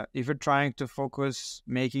 If you're trying to focus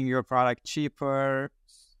making your product cheaper,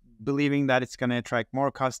 believing that it's going to attract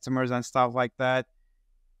more customers and stuff like that,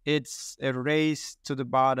 it's a race to the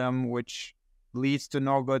bottom, which leads to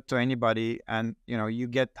no good to anybody. And, you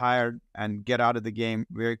get tired and get out of the game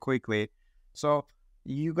very quickly. So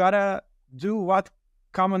you got to do what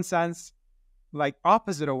common sense, like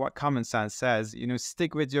opposite of what common sense says,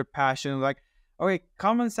 stick with your passion. Like, okay,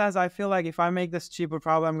 common sense, I feel like if I make this cheaper,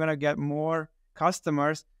 probably I'm going to get more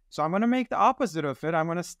customers. So I'm going to make the opposite of it. I'm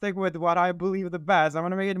going to stick with what I believe the best. I'm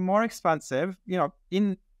going to make it more expensive,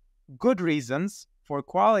 in good reasons for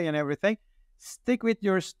quality and everything. Stick with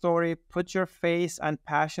your story, put your face and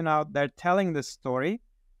passion out there telling the story.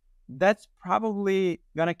 That's probably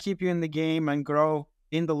going to keep you in the game and grow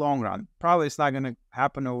in the long run. Probably it's not going to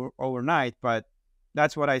happen overnight, but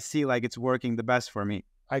that's what I see like it's working the best for me.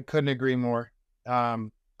 I couldn't agree more.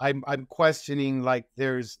 I'm questioning like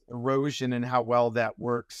there's erosion in how well that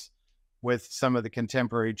works with some of the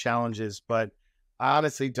contemporary challenges, but I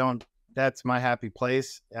honestly don't. That's my happy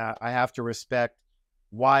place. I have to respect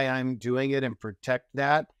why I'm doing it and protect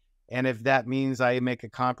that. And if that means I make a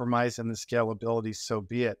compromise in the scalability, so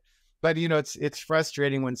be it. But it's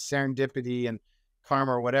frustrating when serendipity and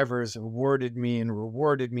karma or whatever has rewarded me,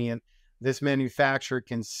 and this manufacturer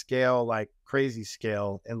can scale like crazy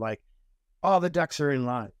scale, and like all the ducks are in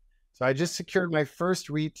line. So I just secured my first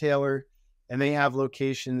retailer, and they have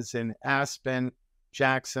locations in Aspen,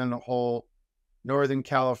 Jackson Hole, Northern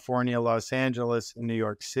California, Los Angeles, and New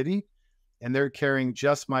York City. And they're carrying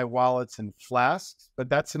just my wallets and flasks, but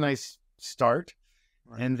that's a nice start.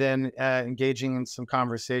 Right. And then engaging in some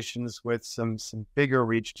conversations with some bigger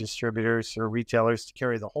reach distributors or retailers to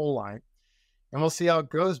carry the whole line. And we'll see how it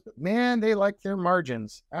goes. But man, they like their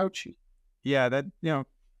margins. Ouchie. Yeah, that,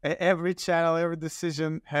 every channel, every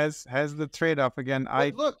decision has the trade-off. Again,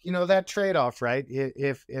 look, that trade-off, right?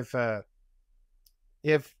 If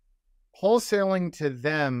wholesaling to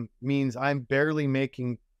them means I'm barely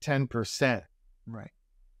making 10%. Right.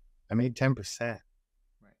 I made 10%. Right.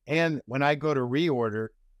 And when I go to reorder,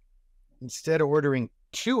 instead of ordering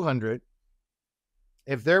 200,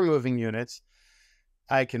 if they're moving units,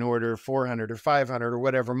 I can order 400 or 500 or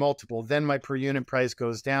whatever multiple. Then my per unit price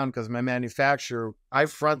goes down because my manufacturer, I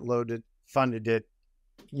funded it,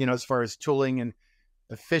 as far as tooling and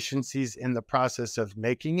efficiencies in the process of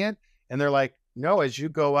making it. And they're like, no, as you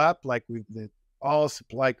go up, like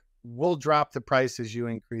we'll drop the price as you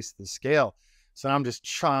increase the scale. So I'm just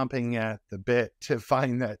chomping at the bit to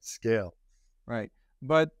find that scale. Right.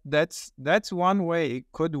 But that's one way it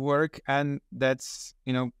could work. And that's,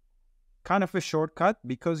 kind of a shortcut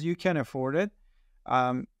because you can afford it.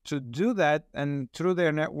 To do that, and through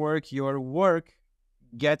their network, your work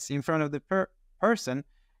gets in front of the person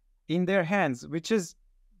in their hands, which is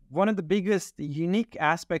one of the biggest unique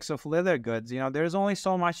aspects of leather goods. There's only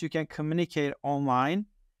so much you can communicate online.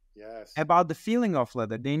 Yes. About the feeling of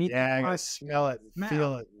leather. They need to smell it,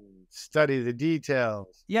 feel it, and study the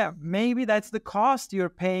details. Yeah, maybe that's the cost you're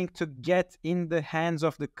paying to get in the hands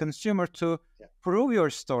of the consumer to prove your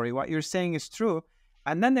story, what you're saying is true,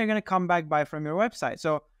 and then they're going to come back buy from your website.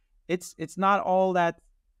 So it's not all that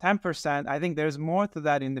 10%. I think there's more to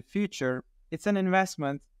that in the future. It's an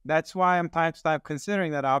investment. That's why I'm time to time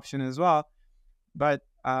considering that option as well. But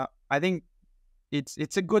I think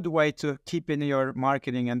it's a good way to keep in your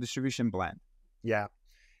marketing and distribution blend. Yeah.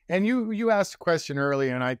 And you asked a question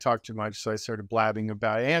earlier, and I talked too much, so I started blabbing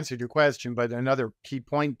about it. I answered your question, but another key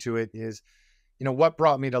point to it is, what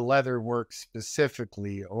brought me to leather work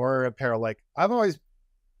specifically, or apparel? Like, I've always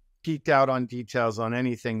geeked out on details on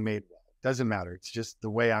anything made well. Doesn't matter. It's just the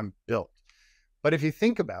way I'm built. But if you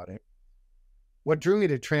think about it, what drew me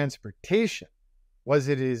to transportation was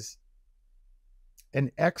it is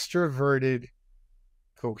an extroverted,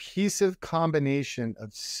 cohesive combination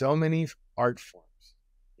of so many art forms.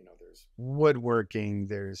 There's woodworking,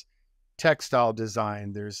 there's textile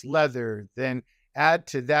design, there's leather, then add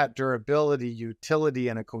to that durability, utility,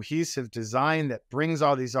 and a cohesive design that brings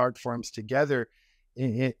all these art forms together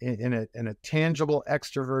in a tangible,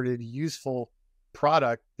 extroverted, useful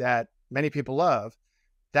product that many people love.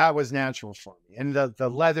 That was natural for me. And the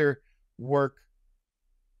leather work,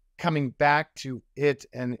 coming back to it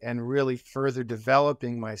and really further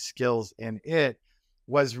developing my skills in it,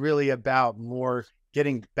 was really about more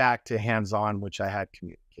getting back to hands-on, which I had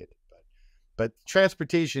communicated. But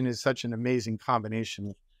transportation is such an amazing combination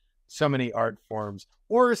of so many art forms,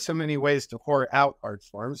 or so many ways to whore out art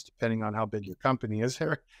forms, depending on how big your company is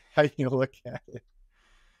or how you look at it.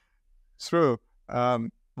 True.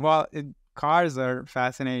 Well, cars are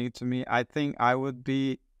fascinating to me. I think I would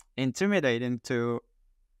be intimidated to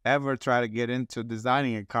ever try to get into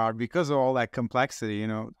designing a car because of all that complexity.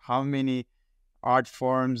 How many art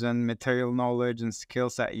forms and material knowledge and skill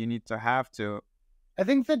set you need to have to. I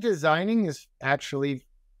think the designing is actually,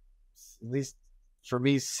 at least for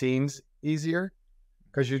me, seems easier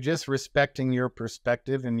because you're just respecting your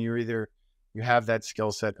perspective, and you have that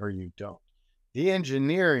skill set or you don't. The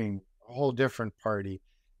engineering, a whole different party.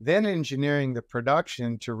 Then engineering the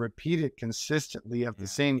production to repeat it consistently of the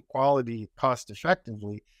same quality, cost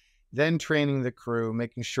effectively. Then training the crew,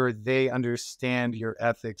 making sure they understand your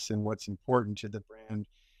ethics and what's important to the brand.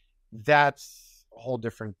 That's a whole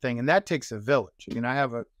different thing. And that takes a village. I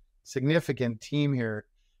have a significant team here,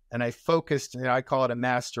 and I focused, I call it a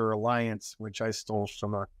master alliance, which I stole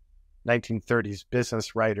from a 1930s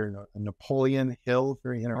business writer, Napoleon Hill.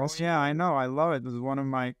 Very interesting. Oh, yeah, I know. I love it. It was one of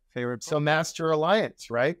my favorite books. So master alliance,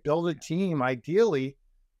 right? Build a team. Ideally,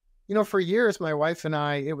 for years, my wife and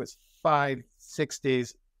I, it was 5, 6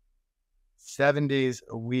 days, 7 days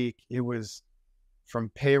a week. It was from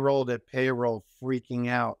payroll to payroll, freaking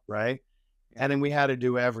out, right? And then we had to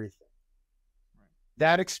do everything.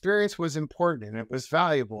 That experience was important and it was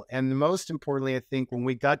valuable. And most importantly, I think when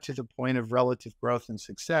we got to the point of relative growth and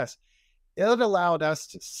success, it allowed us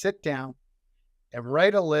to sit down and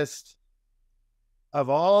write a list of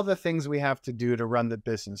all the things we have to do to run the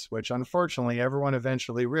business, which unfortunately everyone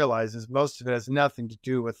eventually realizes most of it has nothing to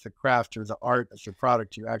do with the craft or the art of the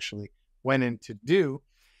product you actually went in to do.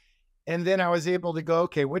 And then I was able to go,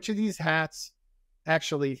 okay, which of these hats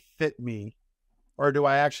actually fit me? Or do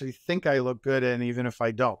I actually think I look good in, even if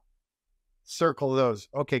I don't? Circle those.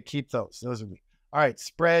 Okay, keep those. Those are me. All right,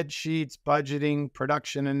 spreadsheets, budgeting,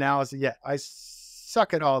 production analysis. Yeah, I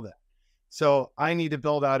suck at all that. So I need to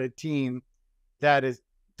build out a team that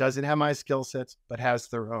doesn't have my skill sets, but has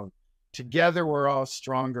their own. Together, we're all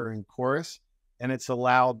stronger in chorus, and it's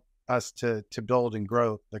allowed us to build and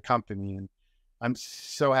grow the company. And I'm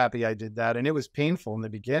so happy I did that. And it was painful in the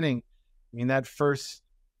beginning. That first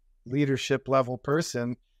leadership level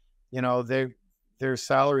person, their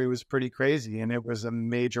salary was pretty crazy, and it was a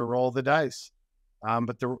major roll of the dice.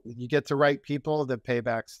 But you get the right people, the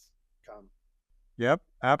paybacks come. Yep,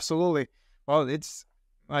 absolutely. Well,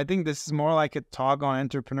 I think this is more like a talk on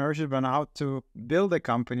entrepreneurship and how to build a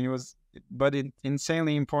company. But an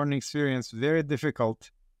insanely important experience, very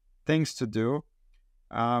difficult things to do.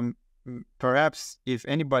 Perhaps if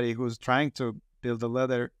anybody who's trying to build a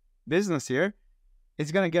leather business here,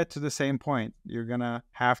 it's going to get to the same point. You're going to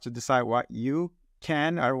have to decide what you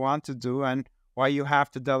can or want to do and why you have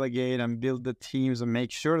to delegate and build the teams and make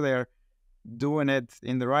sure they're doing it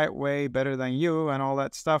in the right way, better than you and all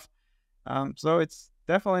that stuff. So it's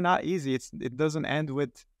definitely not easy. It doesn't end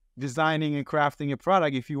with designing and crafting a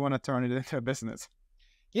product if you want to turn it into a business.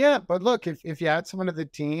 Yeah, but look, if you add someone to the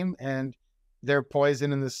team and they're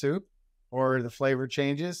poison in the soup or the flavor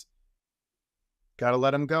changes, got to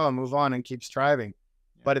let them go and move on and keep striving.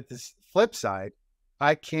 Yeah. But at the flip side,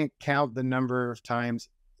 I can't count the number of times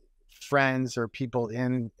friends or people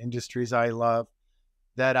in industries I love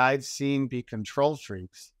that I've seen be control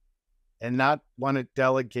freaks and not want to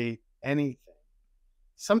delegate anything.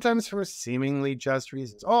 Sometimes for seemingly just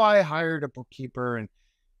reasons. Oh, I hired a bookkeeper and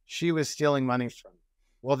she was stealing money from me.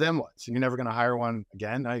 Well, then what? So you're never going to hire one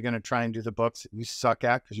again? Are you going to try and do the books that you suck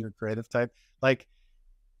at because you're a creative type? Like,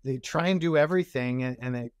 they try and do everything,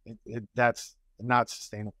 and that's not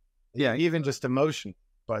sustainable. Yeah, even just emotion.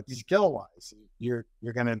 but skill wise, you're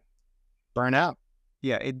going to burn out.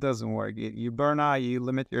 Yeah, it doesn't work. You burn out, you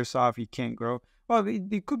limit yourself, you can't grow. Well,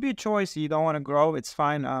 it could be a choice. You don't want to grow, it's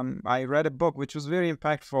fine. I read a book which was very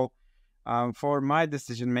impactful for my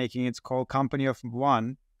decision making. It's called Company of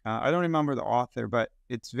One. I don't remember the author, but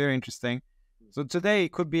it's very interesting. So today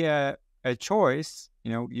it could be a choice.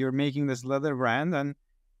 You know, you're making this leather brand and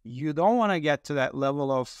you don't want to get to that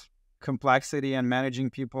level of complexity and managing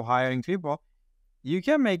people, hiring people. You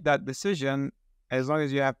can make that decision as long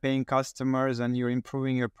as you have paying customers and you're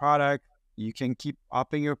improving your product. You can keep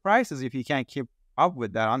upping your prices if you can't keep up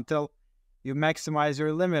with that until you maximize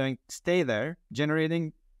your limit and stay there,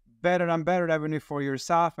 generating better and better revenue for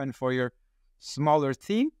yourself and for your smaller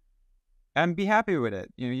team, and be happy with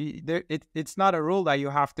it. You know, it's not a rule that you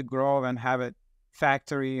have to grow and have a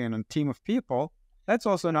factory and a team of people. That's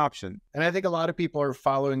also an option. And I think a lot of people are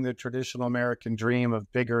following the traditional American dream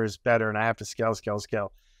of bigger is better, and I have to scale, scale,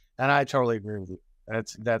 scale. And I totally agree with you.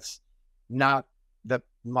 That's not the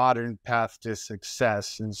modern path to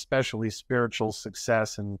success, and especially spiritual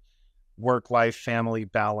success and work-life, family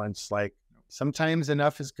balance. Like sometimes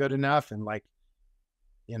enough is good enough. And like,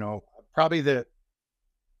 you know, probably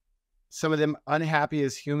some of them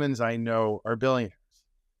unhappiest humans I know are billionaires,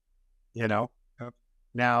 you know? Yep.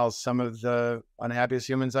 Now, some of the unhappiest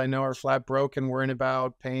humans I know are flat broke and worrying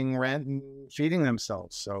about paying rent and feeding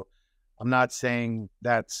themselves. So I'm not saying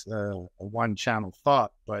that's a one-channel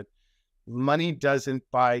thought, but money doesn't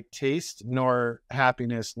buy taste, nor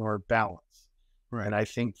happiness, nor balance. Right. And I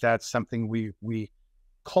think that's something we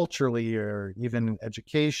culturally, or even in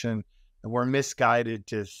education, we're misguided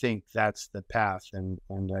to think that's the path. And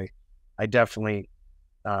I definitely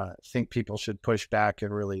think people should push back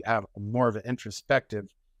and really have more of an introspective,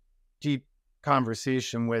 deep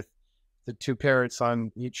conversation with the two parrots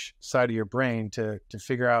on each side of your brain to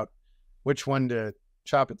figure out which one to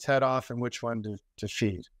chop its head off and which one to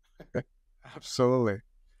feed. Absolutely.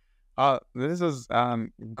 This is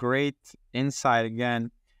great insight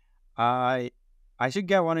again. I should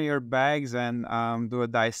get one of your bags and do a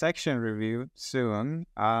dissection review soon.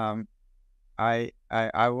 I'll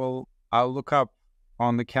look up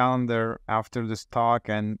on the calendar after this talk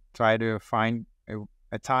and try to find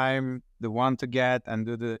a time, the one to get and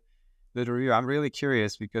do the review. I'm really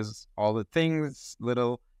curious because all the things,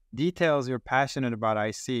 little details you're passionate about,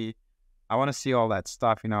 I see. I want to see all that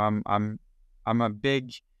stuff. You know, I'm a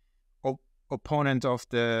big opponent of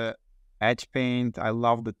the edge paint. I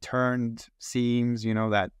love the turned seams, you know,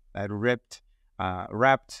 that wrapped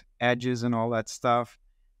edges and all that stuff,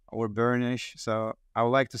 or burnish. So I would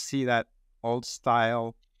like to see that old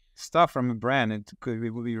style stuff from a brand. It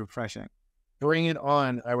would be refreshing. Bring it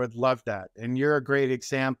on. I would love that. And you're a great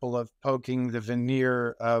example of poking the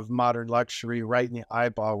veneer of modern luxury right in the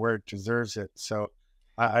eyeball where it deserves it. So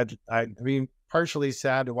I'd be partially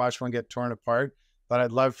sad to watch one get torn apart, but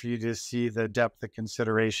I'd love for you to see the depth of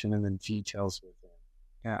consideration and the details with it.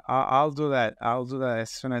 Yeah, I'll do that. I'll do that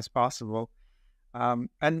as soon as possible.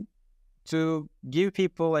 And to give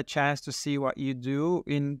people a chance to see what you do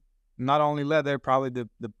in not only leather, probably the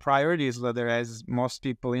priority is leather, as most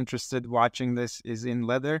people interested watching this is in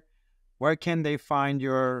leather. Where can they find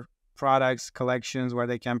your products, collections, where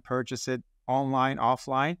they can purchase it online,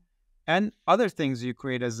 offline, and other things you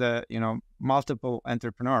create as a, you know, multiple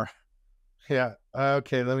entrepreneur? Yeah.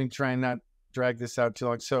 Okay. Let me try and not drag this out too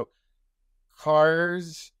long. So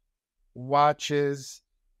cars, watches,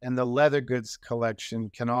 and the leather goods collection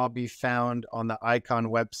can all be found on the Icon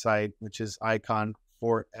website, which is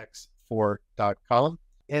icon4x4.com.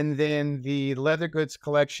 And then the leather goods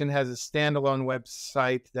collection has a standalone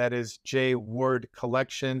website that is J Ward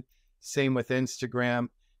Collection. Same with Instagram.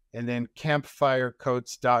 And then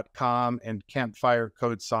campfirecoats.com and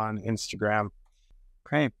campfirecoats on Instagram.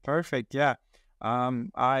 Okay, perfect. Yeah.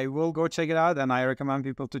 I will go check it out, and I recommend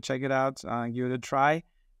people to check it out, give it a try.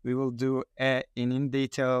 We will do an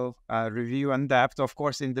in-detail review and depth. Of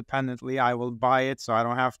course, independently, I will buy it, so I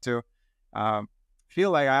don't have to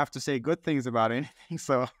feel like I have to say good things about anything.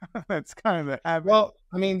 So that's kind of the habit. Well,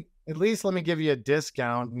 I mean, at least let me give you a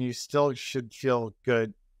discount, and you still should feel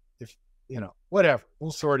good. If, you know, whatever,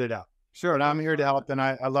 we'll sort it out. Sure. But I'm here to help, and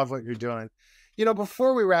I love what you're doing. You know,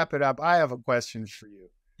 before we wrap it up, I have a question for you.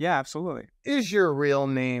 Yeah, absolutely. Is your real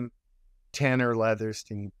name Tanner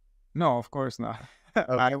Leatherstein? No, of course not.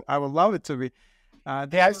 Okay. I would love it to be.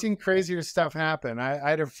 Hey, I've seen crazier stuff happen. I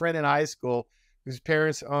had a friend in high school whose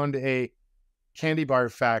parents owned a candy bar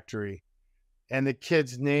factory, and the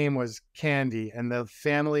kid's name was Candy, and the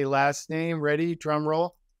family last name, ready, drum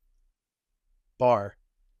roll, Bar.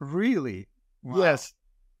 Really? Wow. Yes.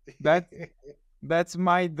 That that's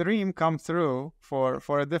my dream come true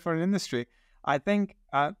for a different industry. I think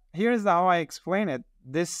here's how I explain it.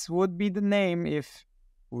 This would be the name if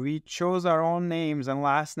we chose our own names and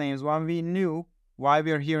last names when we knew why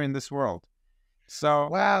we're here in this world. So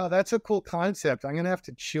Wow, that's a cool concept. I'm gonna have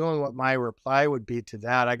to chew on what my reply would be to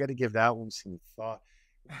that. I got to give that one some thought.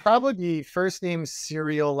 Probably be first name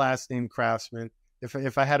Serial, last name Craftsman.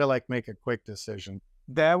 If I had to like make a quick decision.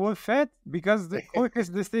 that would fit because the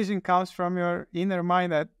quickest decision comes from your inner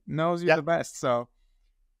mind that knows you Yep. the best. So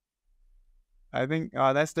I think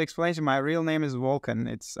that's the explanation. My real name is Volkan.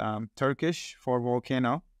 It's Turkish for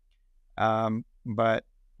volcano. But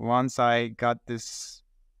once I got this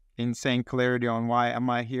insane clarity on why am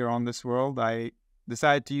I here on this world, I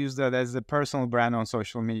decided to use that as a personal brand on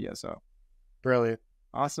social media. So Brilliant.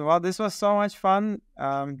 awesome. Well, this was so much fun,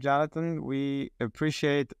 Jonathan. We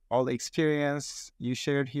appreciate all the experience you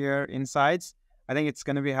shared here, insights. I think it's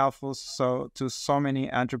going to be helpful to so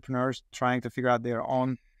many entrepreneurs trying to figure out their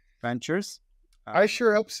own ventures. I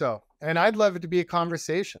sure hope so. And I'd love it to be a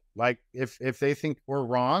conversation. Like if they think we're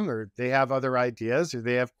wrong or they have other ideas or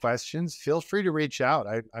they have questions, feel free to reach out.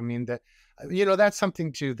 I mean that, that's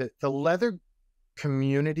something too, that the leather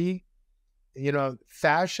community,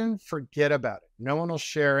 fashion, forget about it. No one will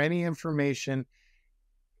share any information,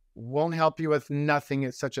 won't help you with nothing.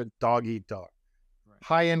 It's such a dog eat dog. Right.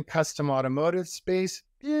 High-end custom automotive space,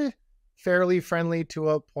 fairly friendly to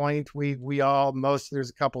a point. There's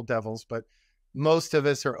a couple devils, but most of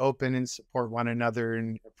us are open and support one another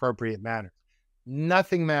in appropriate manners.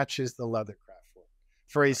 Nothing matches the leather craft world.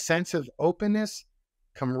 For a sense of openness,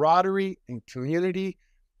 camaraderie, and community.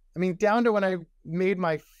 I mean, down to when I made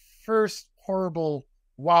my first horrible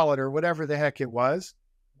wallet or whatever the heck it was,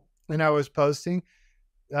 and I was posting,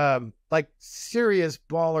 like serious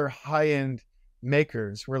baller high-end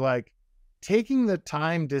makers were like taking the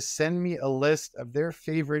time to send me a list of their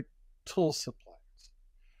favorite tool suppliers,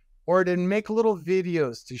 or to make little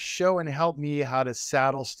videos to show and help me how to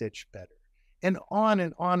saddle stitch better, and on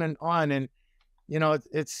and on and on. And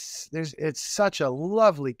it's such a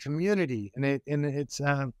lovely community, and it's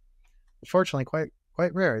unfortunately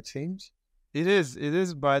quite rare, it seems. It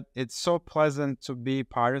is, but it's so pleasant to be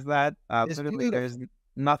part of that. Literally, there's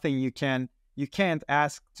nothing you can't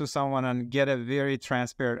ask to someone and get a very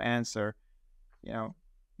transparent answer.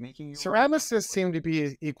 Making you ceramicists seem to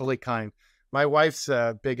be equally kind. My wife's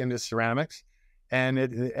big into ceramics,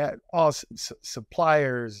 and all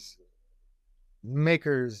suppliers,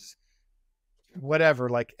 makers, whatever,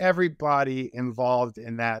 like everybody involved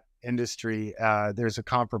in that industry, there's a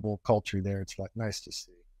comparable culture there. It's like nice to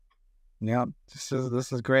see. Yeah,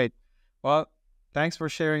 this is great. Well, thanks for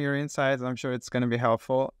sharing your insights. I'm sure it's going to be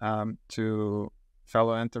helpful to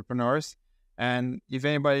fellow entrepreneurs. And if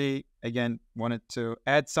anybody, again, wanted to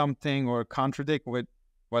add something or contradict with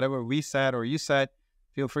whatever we said or you said,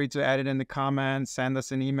 feel free to add it in the comments, send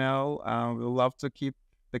us an email. We'd love to keep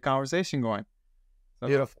the conversation going. So,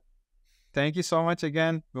 beautiful. Thank you so much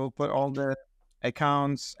again. We'll put all the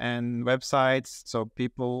accounts and websites so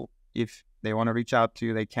people, if they want to reach out to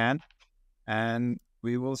you, they can. And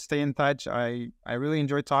we will stay in touch. I really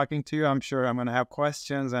enjoyed talking to you. I'm sure I'm going to have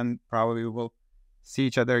questions and probably we'll see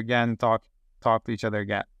each other again, talk to each other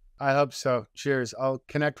again. I hope so. Cheers. I'll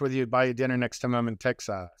connect with you, buy you dinner next time I'm in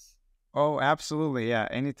Texas. Oh, absolutely. Yeah.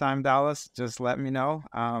 Anytime, Dallas, just let me know.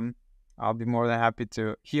 I'll be more than happy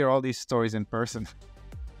to hear all these stories in person.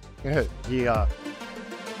 Good. Yeah.